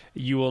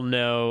 you will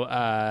know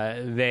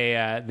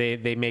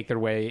they make their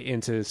way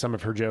into some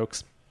of her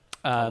jokes.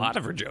 A lot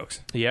of her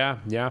jokes. Yeah.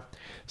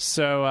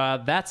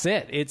 So that's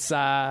it. It's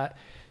this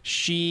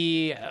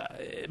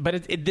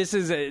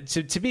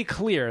is to be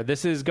clear,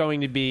 this is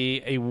going to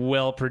be a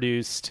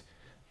well-produced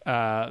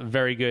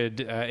Very good.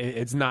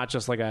 It's not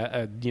just like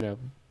a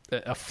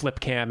flip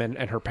cam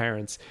and her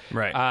parents.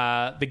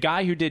 Right. The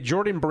guy who did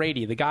Jordan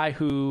Brady, the guy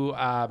who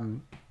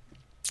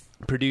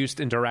produced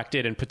and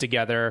directed and put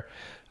together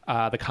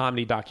the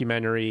comedy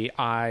documentary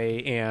I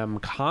Am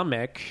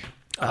Comic.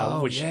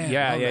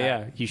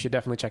 Yeah. You should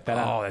definitely check that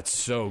out. Oh, that's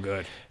so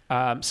good.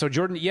 So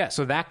Jordan,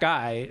 so that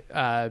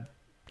guy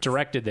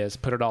directed this,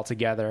 put it all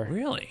together.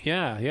 Really?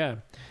 Yeah.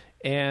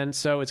 And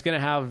so it's going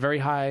to have very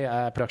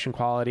high production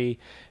quality.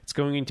 It's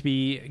going to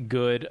be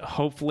good.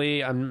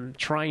 Hopefully, I'm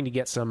trying to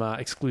get some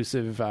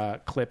exclusive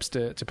clips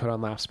to put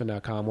on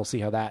laughspin.com. We'll see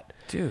how that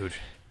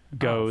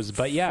goes.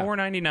 But yeah,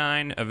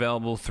 $4.99,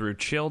 available through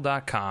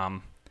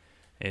chill.com.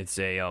 It's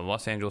a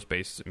Los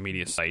Angeles-based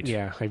media site.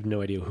 Yeah, I have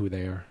no idea who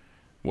they are.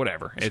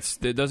 Whatever.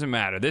 It doesn't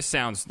matter. This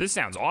sounds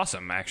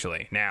awesome.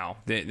 Actually, now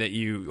that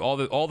you all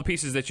the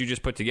pieces that you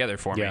just put together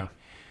for me,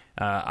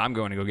 I'm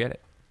going to go get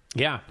it.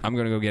 Yeah, I'm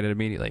going to go get it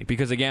immediately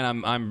because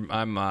again,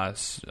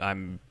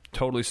 I'm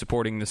totally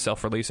supporting the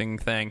self-releasing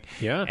thing.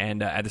 Yeah,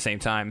 and at the same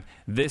time,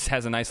 this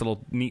has a nice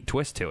little neat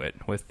twist to it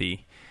with the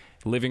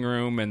living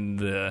room and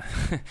the.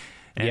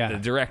 And the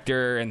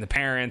director and the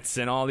parents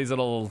and all these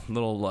little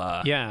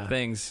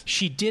things.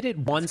 She did it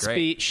once.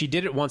 She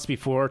did it once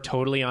before,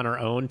 totally on her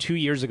own. 2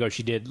 years ago,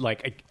 she did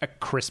like a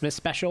Christmas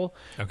special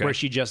where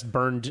she just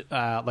burned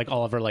like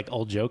all of her like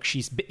old jokes.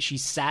 She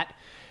sat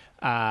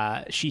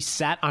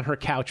on her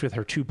couch with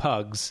her two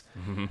pugs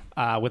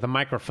with a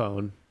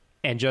microphone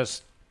and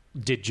just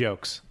did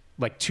jokes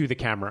like to the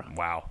camera.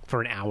 Wow, for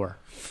an hour.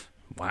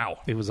 Wow,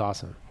 it was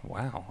awesome.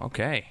 Wow.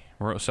 Okay.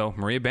 So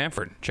Maria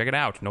Bamford, check it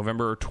out.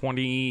 November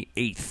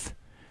 28th.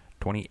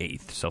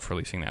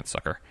 Self-releasing that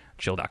sucker.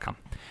 Chill.com.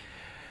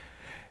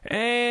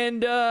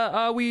 And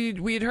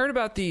we had heard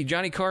about the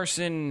Johnny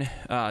Carson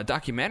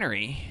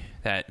documentary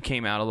that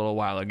came out a little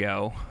while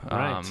ago.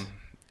 Right.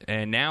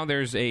 And now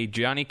there's a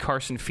Johnny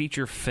Carson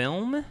feature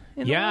film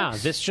in the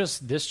works? this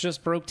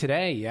just broke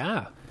today.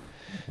 Yeah.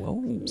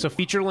 Whoa. So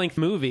feature-length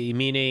movie,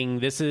 meaning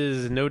this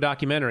is no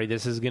documentary.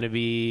 This is going to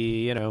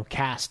be,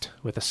 cast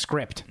with a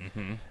script.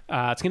 Mm-hmm.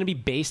 It's going to be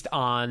based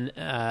on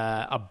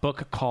a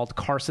book called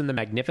Carson the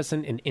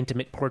Magnificent, an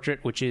intimate portrait,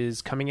 which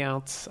is coming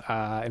out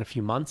in a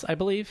few months, I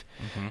believe.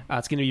 Mm-hmm.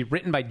 It's going to be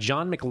written by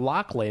John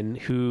McLaughlin,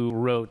 who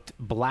wrote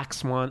Black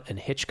Swan and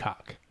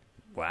Hitchcock.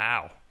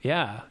 Wow.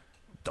 Yeah.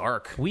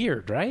 Dark.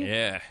 Weird, right?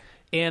 Yeah.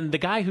 And the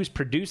guy who's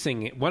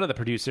producing it, one of the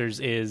producers,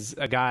 is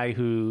a guy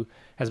who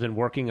has been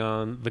working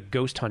on the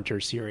Ghost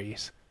Hunter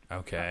series.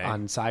 Okay.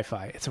 On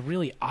Sci-Fi. It's a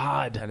really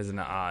odd. That is an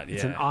odd. Yeah.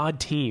 It's an odd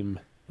team.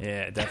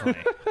 Yeah,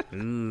 definitely.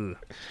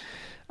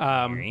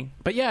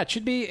 But yeah, it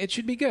should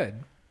be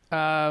good.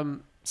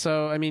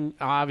 So I mean,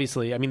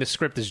 obviously, the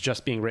script is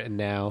just being written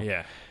now.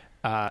 Yeah.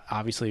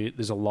 Obviously,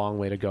 there's a long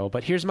way to go.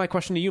 But here's my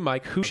question to you,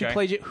 Mike: Who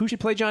should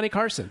play Johnny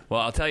Carson?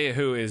 Well, I'll tell you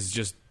who is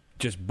just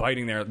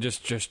biting their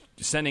just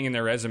sending in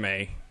their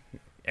resume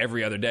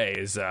every other day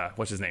is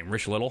what's his name,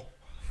 Rich Little.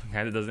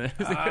 Kind of doesn't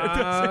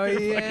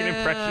fucking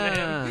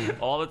impression of him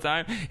all the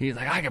time. He's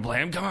like, I can play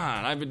him. Come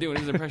on, I've been doing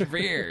his impression for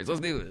years.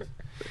 Let's do this.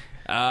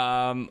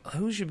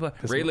 Who should play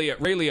Ray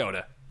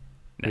Liotta?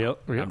 No,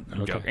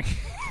 I'm joking.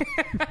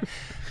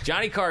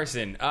 Johnny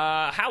Carson.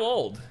 How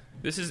old?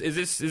 Is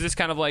this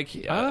kind of like?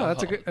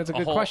 That's a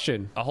good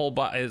question. A whole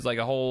is like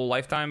a whole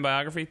lifetime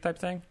biography type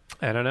thing.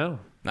 I don't know.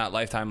 Not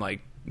lifetime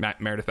like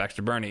Meredith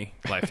Baxter Burney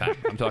lifetime.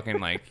 I'm talking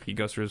like he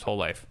goes through his whole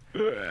life.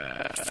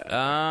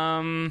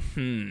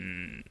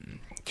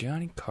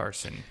 Johnny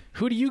Carson.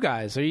 Who do you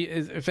guys?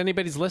 If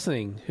anybody's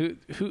listening,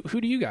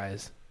 who do you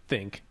guys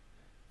think?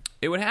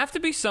 It would have to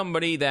be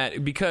somebody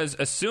that, because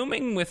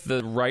assuming with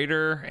the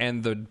writer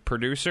and the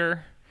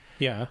producer,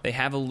 they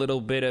have a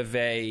little bit of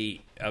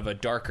a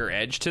darker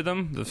edge to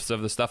them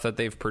of the stuff that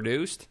they've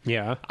produced.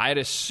 Yeah,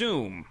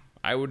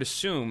 I would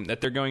assume that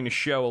they're going to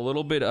show a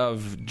little bit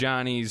of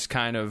Johnny's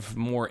kind of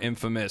more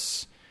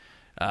infamous,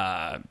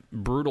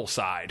 brutal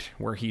side,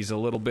 where he's a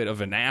little bit of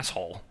an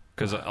asshole.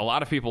 Because a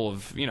lot of people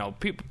have,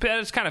 people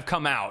that's kind of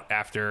come out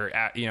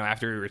after he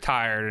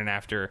retired and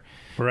after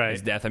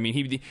his death. I mean,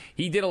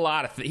 he did a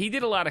lot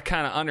of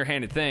kind of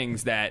underhanded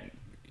things that,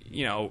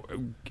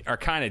 are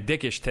kind of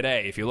dickish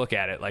today if you look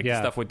at it, like the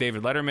stuff with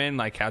David Letterman,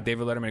 like how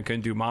David Letterman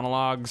couldn't do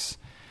monologues.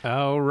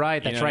 Oh,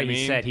 right. That's right.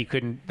 He said he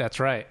couldn't. That's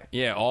right.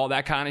 Yeah, all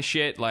that kind of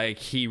shit. Like,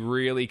 he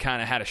really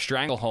kind of had a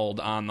stranglehold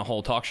on the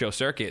whole talk show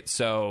circuit.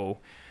 So,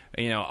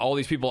 all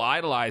these people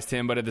idolized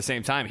him, but at the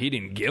same time, he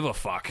didn't give a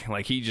fuck.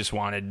 Like, he just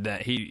wanted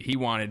that. He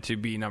wanted to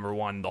be number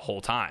one the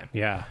whole time.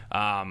 Yeah.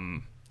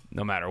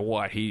 No matter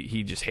what,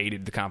 he just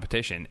hated the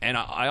competition. And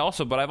I've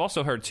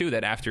also heard too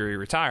that after he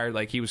retired,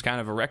 like, he was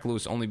kind of a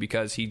recluse only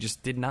because he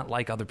just did not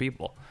like other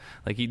people.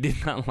 Like, he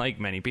did not like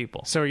many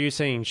people. So are you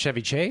saying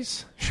Chevy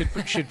Chase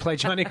should play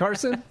Johnny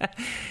Carson?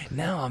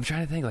 No, I'm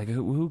trying to think like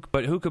who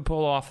could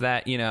pull off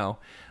that,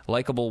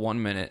 likable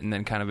 1 minute and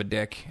then kind of a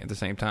dick at the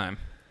same time.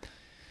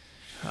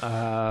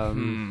 Yeah,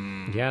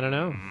 I don't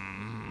know.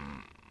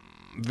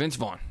 Vince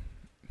Vaughn.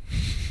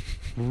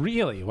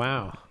 Really?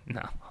 Wow.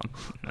 No,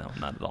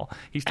 not at all.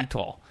 He's too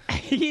tall.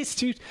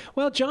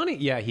 Well, Johnny.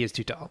 Yeah, he is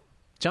too tall.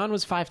 John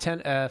was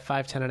 5'10",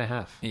 5'10" and a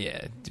half.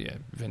 Yeah.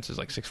 Vince is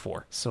like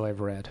 6'4". So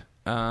I've read.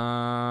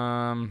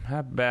 How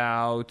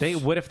about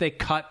What if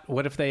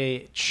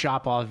they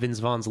chop off Vince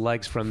Vaughn's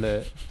legs from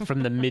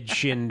the mid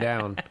shin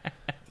down?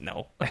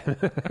 no?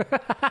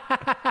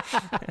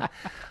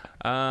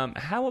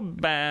 How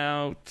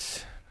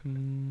about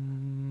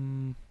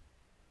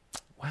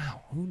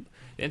wow,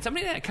 and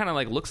somebody that kind of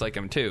like looks like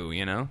him too,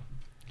 you know?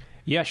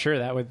 Yeah, sure.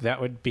 That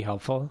would be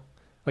helpful.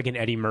 Like an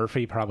Eddie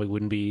Murphy probably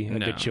wouldn't be a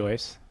good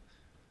choice.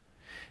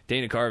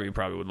 Dana Carvey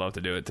probably would love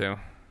to do it too,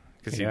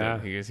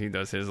 because he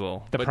does his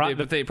little. But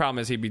the problem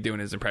is he'd be doing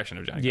his impression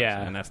of Johnny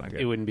Carson, and that's not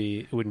good. It wouldn't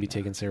be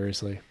taken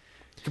seriously.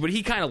 But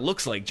he kind of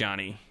looks like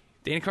Johnny.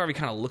 Dana Carvey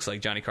kind of looks like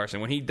Johnny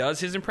Carson when he does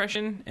his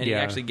impression, and he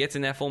actually gets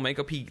in that full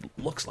makeup. He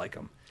looks like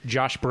him.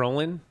 Josh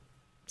Brolin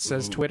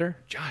says Twitter.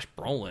 Josh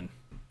Brolin,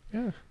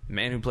 yeah,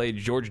 man who played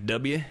George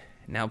W.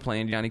 Now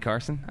playing Johnny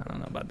Carson. I don't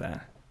know about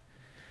that.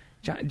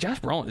 Josh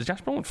Brolin, is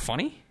Josh Brolin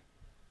funny?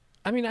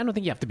 I mean, I don't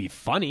think you have to be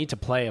funny to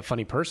play a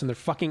funny person. They're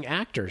fucking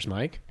actors,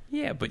 Mike.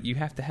 Yeah, but you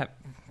have to have.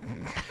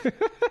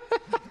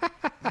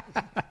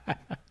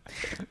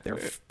 They're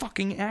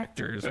fucking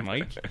actors,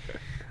 Mike.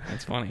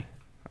 That's funny.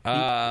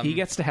 He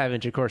gets to have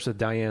intercourse with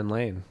Diane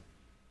Lane.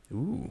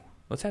 Ooh,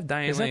 let's have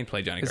Diane Lane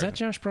play Johnny Carson. Is that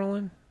Josh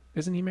Brolin?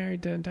 Isn't he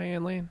married to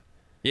Diane Lane?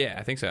 Yeah,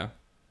 I think so.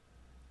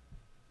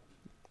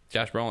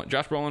 Josh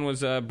Brolin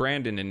was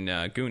Brandon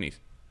in Goonies.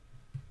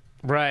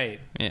 Right.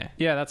 Yeah.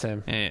 Yeah, that's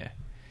him. Yeah.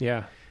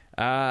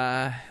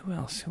 Who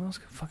else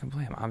could fucking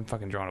play him? I'm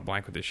fucking drawing a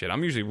blank with this shit.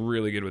 I'm usually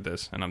really good with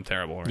this, and I'm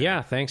terrible right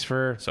now. Thanks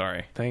for...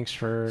 Sorry.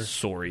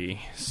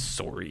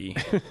 Sorry.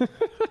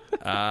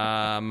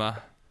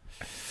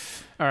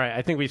 All right,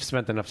 I think we've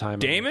spent enough time.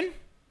 Damon?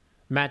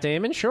 Matt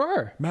Damon?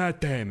 Sure. Matt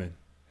Damon.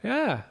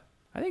 Yeah.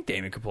 I think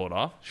Damon could pull it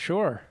off.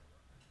 Sure.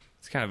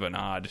 It's kind of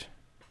it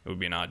would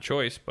be an odd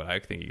choice, but I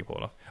think he could pull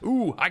it off.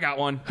 Ooh, I got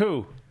one.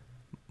 Who?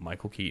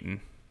 Michael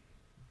Keaton.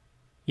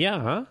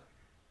 Yeah, huh?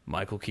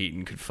 Michael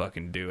Keaton could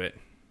fucking do it.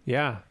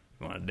 Yeah.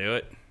 You want to do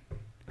it?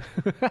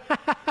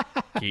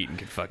 Keaton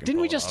could fucking Didn't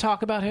pull we it just off.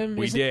 talk about him?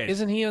 We did.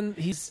 Isn't he on...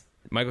 He's...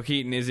 Michael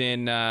Keaton is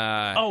in...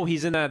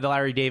 he's in the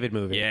Larry David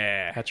movie.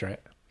 Yeah. That's right.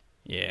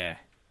 Yeah.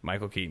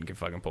 Michael Keaton can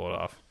fucking pull it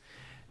off.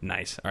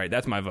 Nice. All right,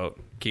 that's my vote.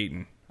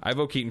 Keaton. I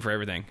vote Keaton for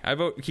everything. I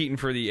vote Keaton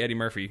for the Eddie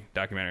Murphy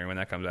documentary when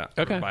that comes out.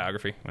 Okay.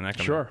 Biography when that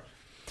comes out. Sure.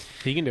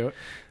 He can do it.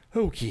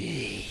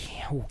 Okay.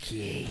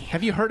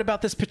 Have you heard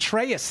about this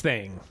Petraeus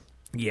thing?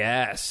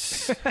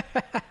 Yes.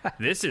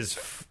 This is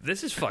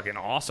fucking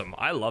awesome.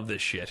 I love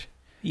this shit.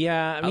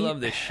 Yeah, I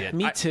love this shit.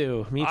 Me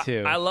too.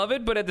 I love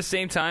it, but at the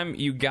same time,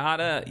 you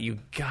gotta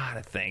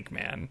think,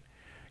 man.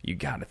 You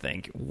gotta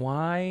think.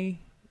 Why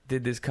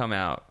did this come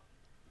out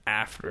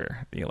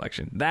after the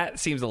election? That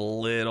seems a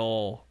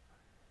little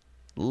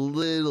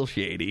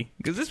shady,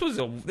 because this was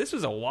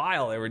a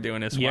while they were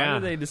doing this. Yeah. Why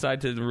did they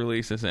decide to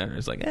release this? And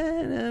it's like,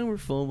 no, we're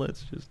full.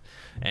 Let's just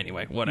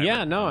anyway, whatever.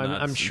 Yeah, no,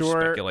 I'm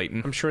sure.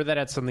 Speculating. I'm sure that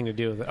had something to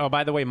do with it. Oh,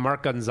 by the way,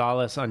 Mark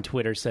Gonzalez on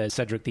Twitter says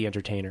Cedric the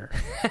Entertainer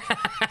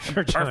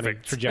for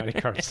Johnny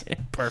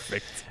Carson.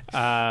 Perfect.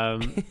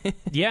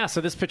 Yeah.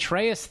 So this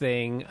Petraeus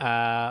thing.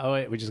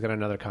 Wait, we just got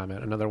another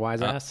comment. Another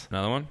wise ass.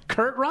 Another one.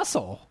 Kurt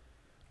Russell.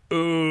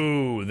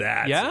 Ooh,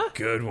 that's a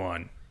good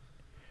one.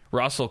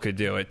 Russell could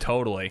do it,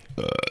 totally.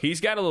 He's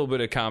got a little bit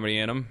of comedy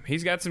in him.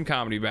 He's got some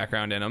comedy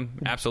background in him,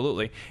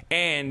 absolutely.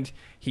 And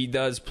he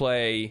does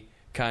play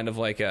kind of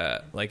like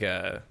a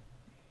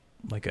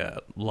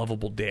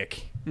lovable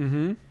dick.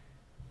 Mm-hmm.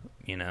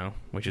 You know,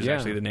 which is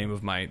actually the name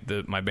of my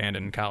band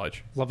in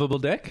college. Lovable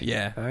Dick?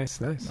 Yeah. Nice.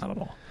 Not at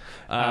all.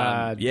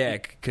 Yeah,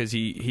 because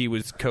he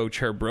was Coach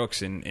Herb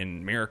Brooks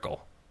in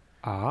Miracle.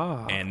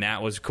 Ah. And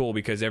that was cool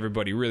because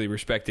everybody really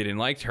respected and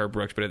liked Herb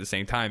Brooks, but at the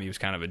same time, he was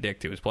kind of a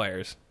dick to his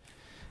players.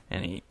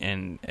 And he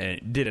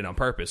did it on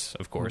purpose,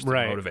 of course, to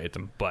motivate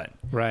them. But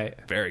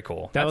very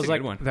cool. That's a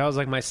good one. That was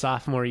like my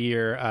sophomore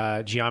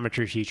year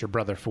geometry teacher,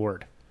 Brother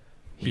Ford.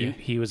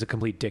 He was a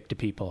complete dick to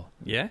people.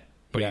 Yeah?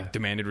 But he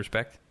demanded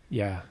respect?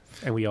 Yeah,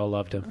 and we all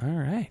loved him. All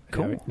right,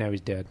 cool. Now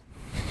he's dead.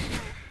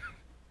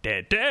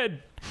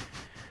 Dead.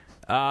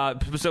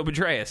 So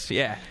Petraeus,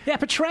 yeah. Yeah,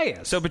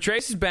 Petraeus. So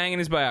Petraeus is banging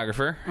his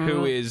biographer,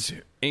 who is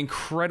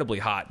incredibly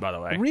hot, by the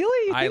way.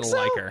 Really? You I think so?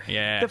 like her,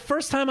 yeah. The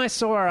first time I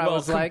saw her, I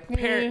was like...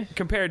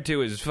 Compared to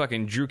his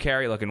fucking Drew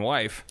Carey-looking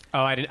wife.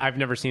 Oh, I've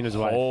never seen his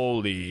wife.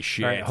 Holy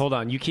shit. All right, hold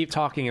on. You keep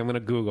talking. I'm going to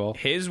Google.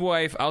 His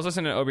wife... I was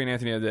listening to Opie and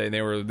Anthony the other day,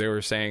 and they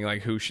were saying,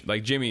 like,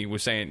 Jim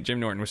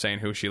Norton was saying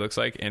who she looks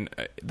like, and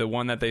the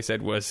one that they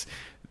said was...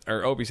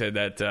 Or Opie said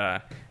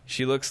that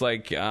she looks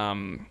like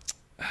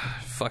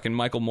fucking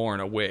Michael Moore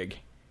in a wig.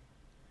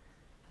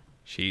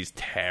 She's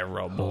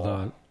terrible. Hold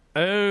on.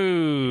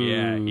 Oh.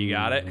 Yeah, you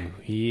got it?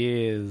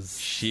 He is.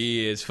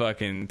 She is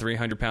fucking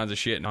 300 pounds of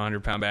shit in a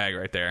 100-pound bag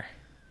right there.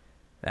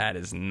 That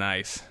is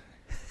nice.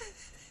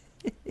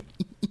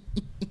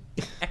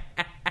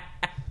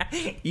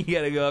 You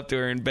gotta go up to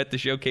her and bet the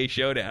Showcase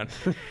Showdown.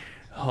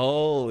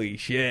 Holy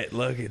shit,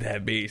 look at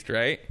that beast,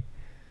 right?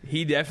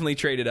 He definitely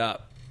traded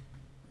up.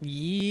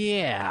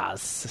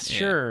 Yes.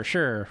 Sure.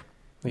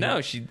 No,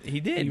 he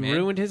did. He man.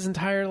 ruined his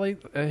entire life.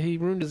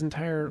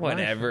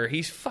 Whatever.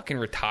 He's fucking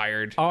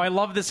retired. Oh, I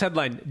love this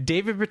headline.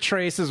 David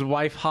Petraeus'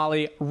 wife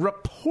Holly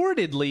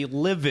reportedly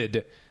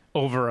livid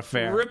over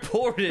affair.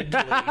 Reportedly.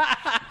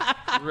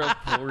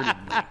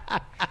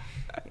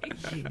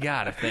 You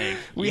gotta think.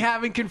 We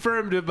haven't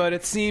confirmed it, but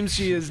it seems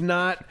she is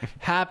not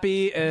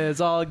happy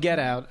as all get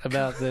out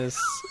about this.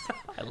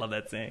 I love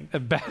that saying.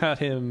 About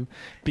him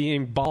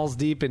being balls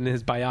deep in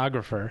his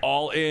biographer.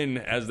 All in,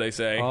 as they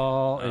say.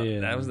 All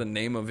in. That was the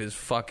name of his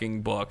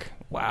fucking book.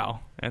 Wow.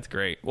 That's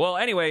great. Well,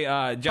 anyway,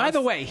 by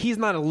the way, he's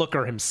not a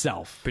looker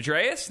himself.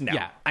 Petraeus? No.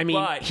 Yeah, I mean,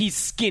 but he's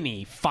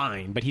skinny,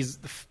 fine, but he's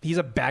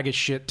a bag of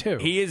shit too.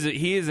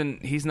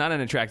 He's not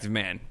an attractive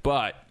man,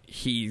 but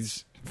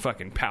he's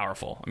fucking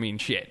powerful. I mean,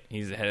 shit.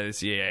 He's the head of the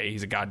CIA.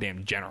 He's a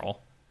goddamn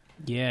general.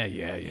 Yeah.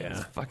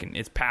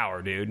 It's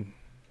power, dude.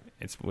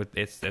 That's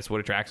what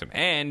attracts him,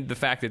 and the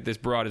fact that this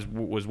broad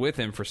was with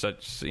him for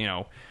such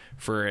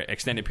for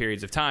extended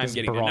periods of time, This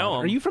getting broad. to know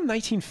him. Are you from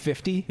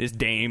 1950? This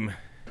dame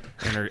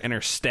and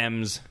her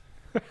stems,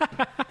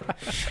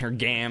 her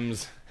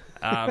gams.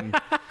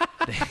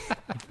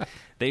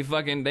 They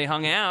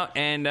hung out,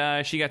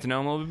 and she got to know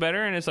him a little bit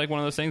better, and it's like one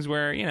of those things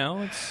where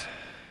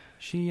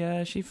she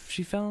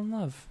fell in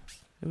love.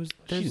 She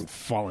didn't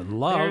fall in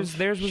love.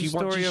 There's was a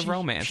story of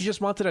romance. She just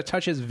wanted to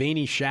touch his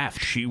veiny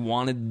shaft. She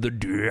wanted the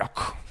dick.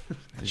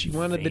 She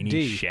wanted the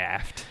D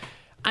shaft.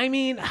 I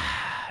mean,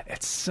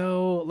 it's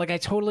so I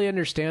totally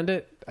understand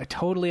it.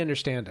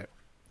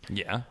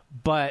 Yeah,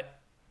 but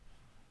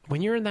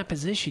when you're in that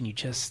position,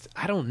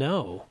 I don't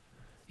know.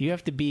 You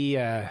have to be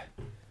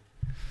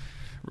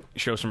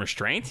show some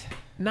restraint.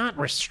 Not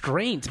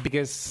restraint,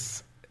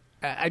 because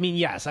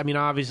yes.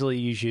 Obviously,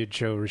 you should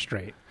show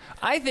restraint.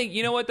 I think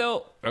you know what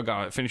though. Oh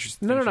God,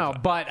 finish. No.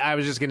 But I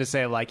was just gonna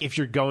say, if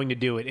you're going to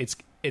do it,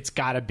 it's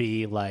got to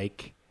be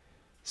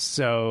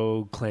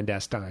so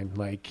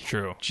clandestine,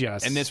 true.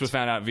 And this was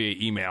found out via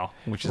email,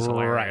 which is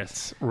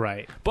hilarious.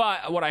 Right.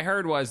 But what I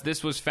heard was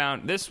this was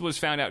found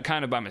out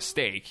kind of by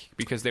mistake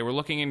because they were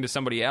looking into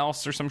somebody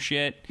else or some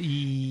shit,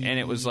 and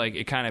it was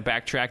it kind of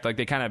backtracked,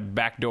 they kind of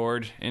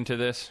backdoored into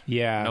this.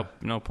 Yeah. Nope,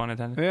 no pun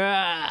intended.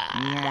 Yeah,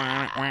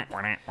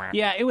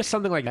 it was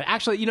something like that.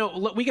 Actually,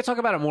 we could talk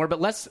about it more,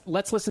 but let's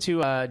listen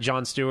to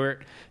Jon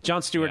Stewart.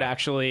 Jon Stewart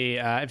actually,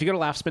 if you go to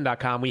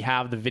laughspin.com, we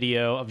have the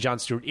video of Jon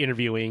Stewart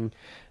interviewing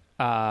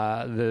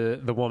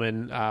the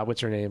woman,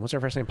 what's her name? What's her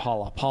first name?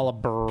 Paula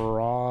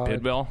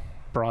Bidwell?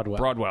 Broadwell.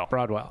 Broad.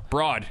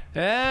 Broad.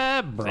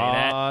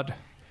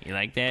 You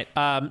like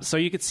that? So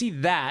you could see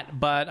that,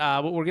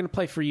 but what we're going to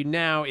play for you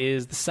now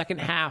is the second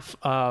half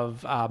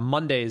of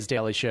Monday's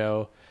Daily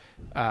Show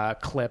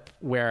clip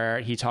where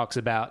he talks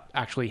about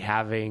actually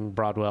having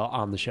Broadwell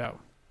on the show.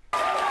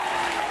 Wait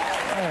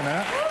a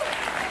minute.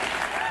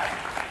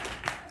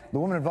 The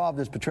woman involved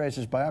is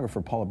Petraeus'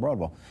 biographer, Paula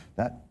Broadwell.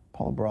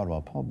 Paula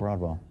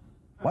Broadwell.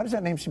 Why does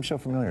that name seem so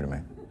familiar to me?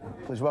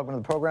 Please welcome to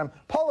the program,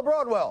 Paula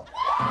Broadwell.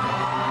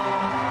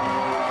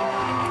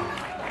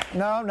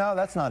 No,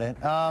 that's not it.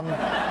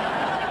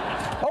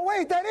 Oh,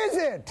 wait, that is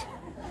it.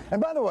 And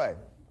by the way,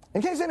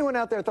 in case anyone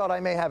out there thought I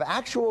may have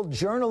actual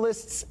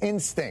journalist's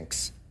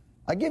instincts,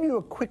 I give you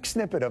a quick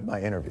snippet of my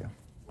interview.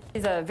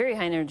 He's a very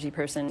high-energy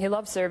person. He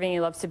loves serving. He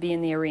loves to be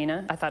in the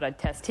arena. I thought I'd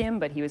test him,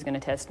 but he was going to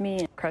test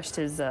me. Crushed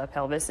his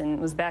pelvis and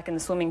was back in the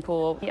swimming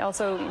pool. He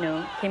also,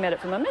 came at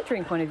it from a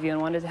mentoring point of view and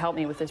wanted to help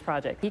me with this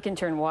project. He can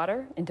turn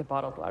water into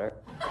bottled water.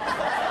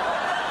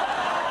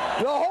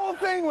 The whole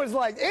thing was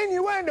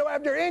innuendo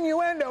after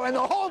innuendo, and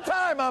the whole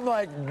time I'm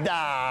like, nah.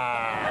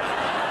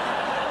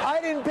 I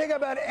didn't pick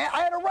up on it.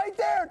 I had it right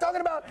there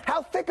talking about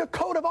how thick a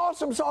coat of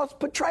awesome sauce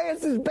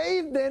Petraeus is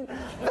bathed in.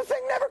 The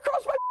thing never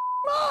crossed my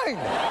mind.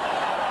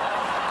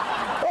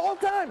 The whole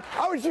time,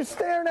 I was just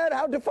staring at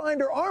how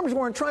defined her arms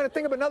were and trying to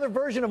think of another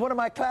version of one of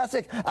my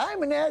classic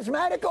I'm an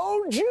asthmatic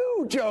old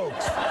Jew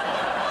jokes.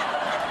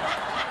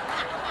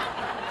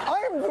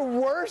 I am the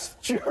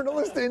worst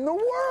journalist in the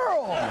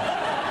world.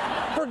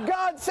 For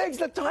God's sakes,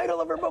 the title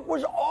of her book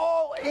was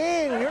All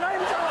In. You're not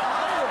even trying to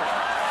hide it.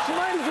 She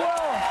might as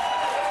well.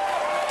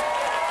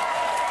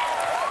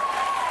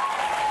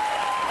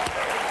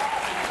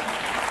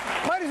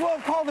 Might as well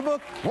have called the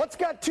book, What's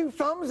Got Two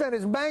Thumbs and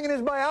Is Banging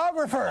His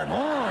Biographer?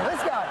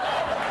 This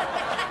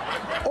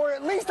guy. Or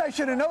at least I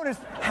should have noticed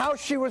how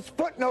she was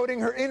footnoting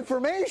her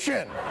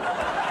information.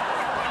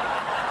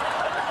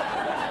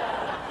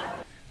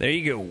 There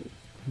you go.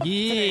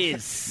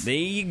 Yes. There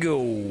you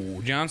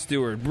go. Jon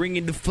Stewart,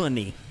 bringing the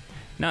funny.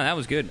 No, that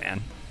was good,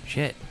 man.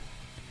 Shit.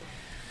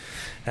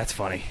 That's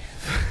funny.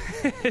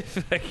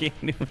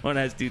 One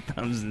has two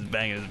thumbs and is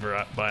banging his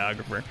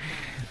biographer.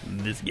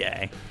 This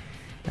guy.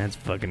 That's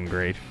fucking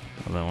great.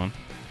 Love that one.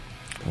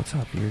 What's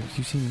up? You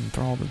seem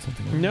enthralled in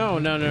something. No.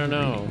 What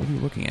are you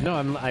looking at? No,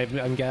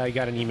 I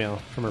got an email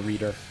from a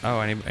reader. Oh,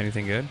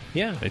 anything good?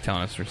 Yeah. They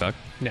telling us we're stuck?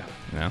 No.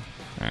 No? All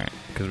right.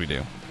 Because we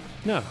do.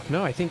 No,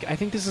 I think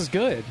this is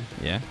good.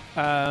 Yeah.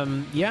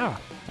 Yeah.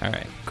 All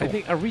right. Cool. I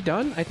think, are we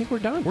done? I think we're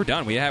done. We're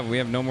done. We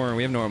have no more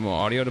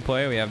audio to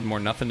play. We have more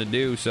nothing to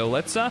do. So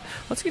let's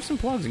give some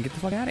plugs and get the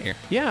fuck out of here.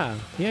 Yeah.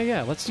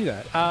 Let's do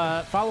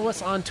that. Follow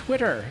us on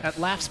Twitter at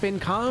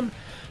LaughSpinCom.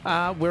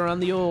 We're on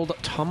the old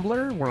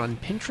Tumblr. We're on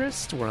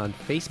Pinterest. We're on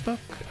Facebook.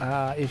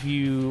 If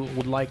you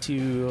would like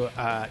to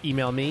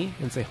email me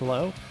and say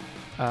hello,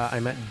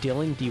 I'm at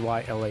Dylan,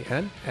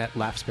 DYLAN, at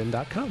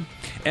laughspin.com.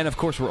 And, of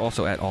course, we're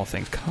also at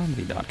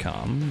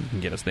allthingscomedy.com. You can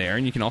get us there.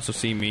 And you can also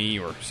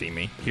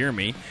hear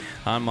me,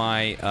 on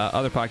my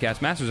other podcast,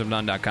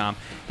 mastersofnone.com.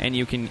 And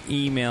you can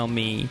email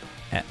me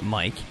at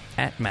Mike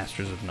at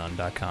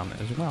mastersofnone.com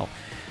as well.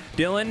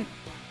 Dylan,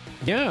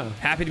 Yeah.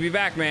 happy to be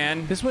back,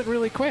 man. This went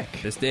really quick.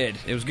 This did.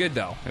 It was good,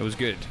 though. It was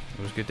good.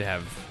 It was good to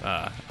have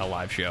a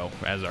live show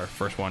as our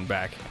first one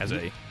back as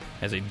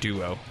a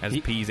duo, as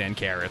peas and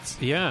carrots.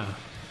 Yeah.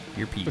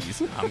 You're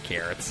peas. I'm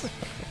carrots.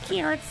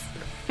 Carrots.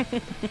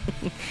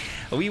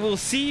 We will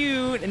see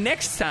you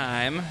next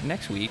time.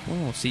 Next week. We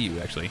won't see you,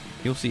 actually.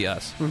 You'll see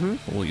us.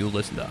 Mm-hmm. Well, you'll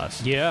listen to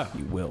us. Yeah.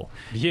 You will.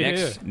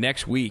 Yeah.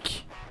 Next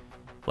week,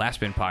 Last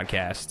Spin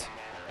Podcast,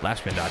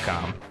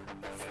 laughspin.com.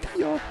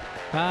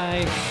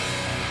 Bye.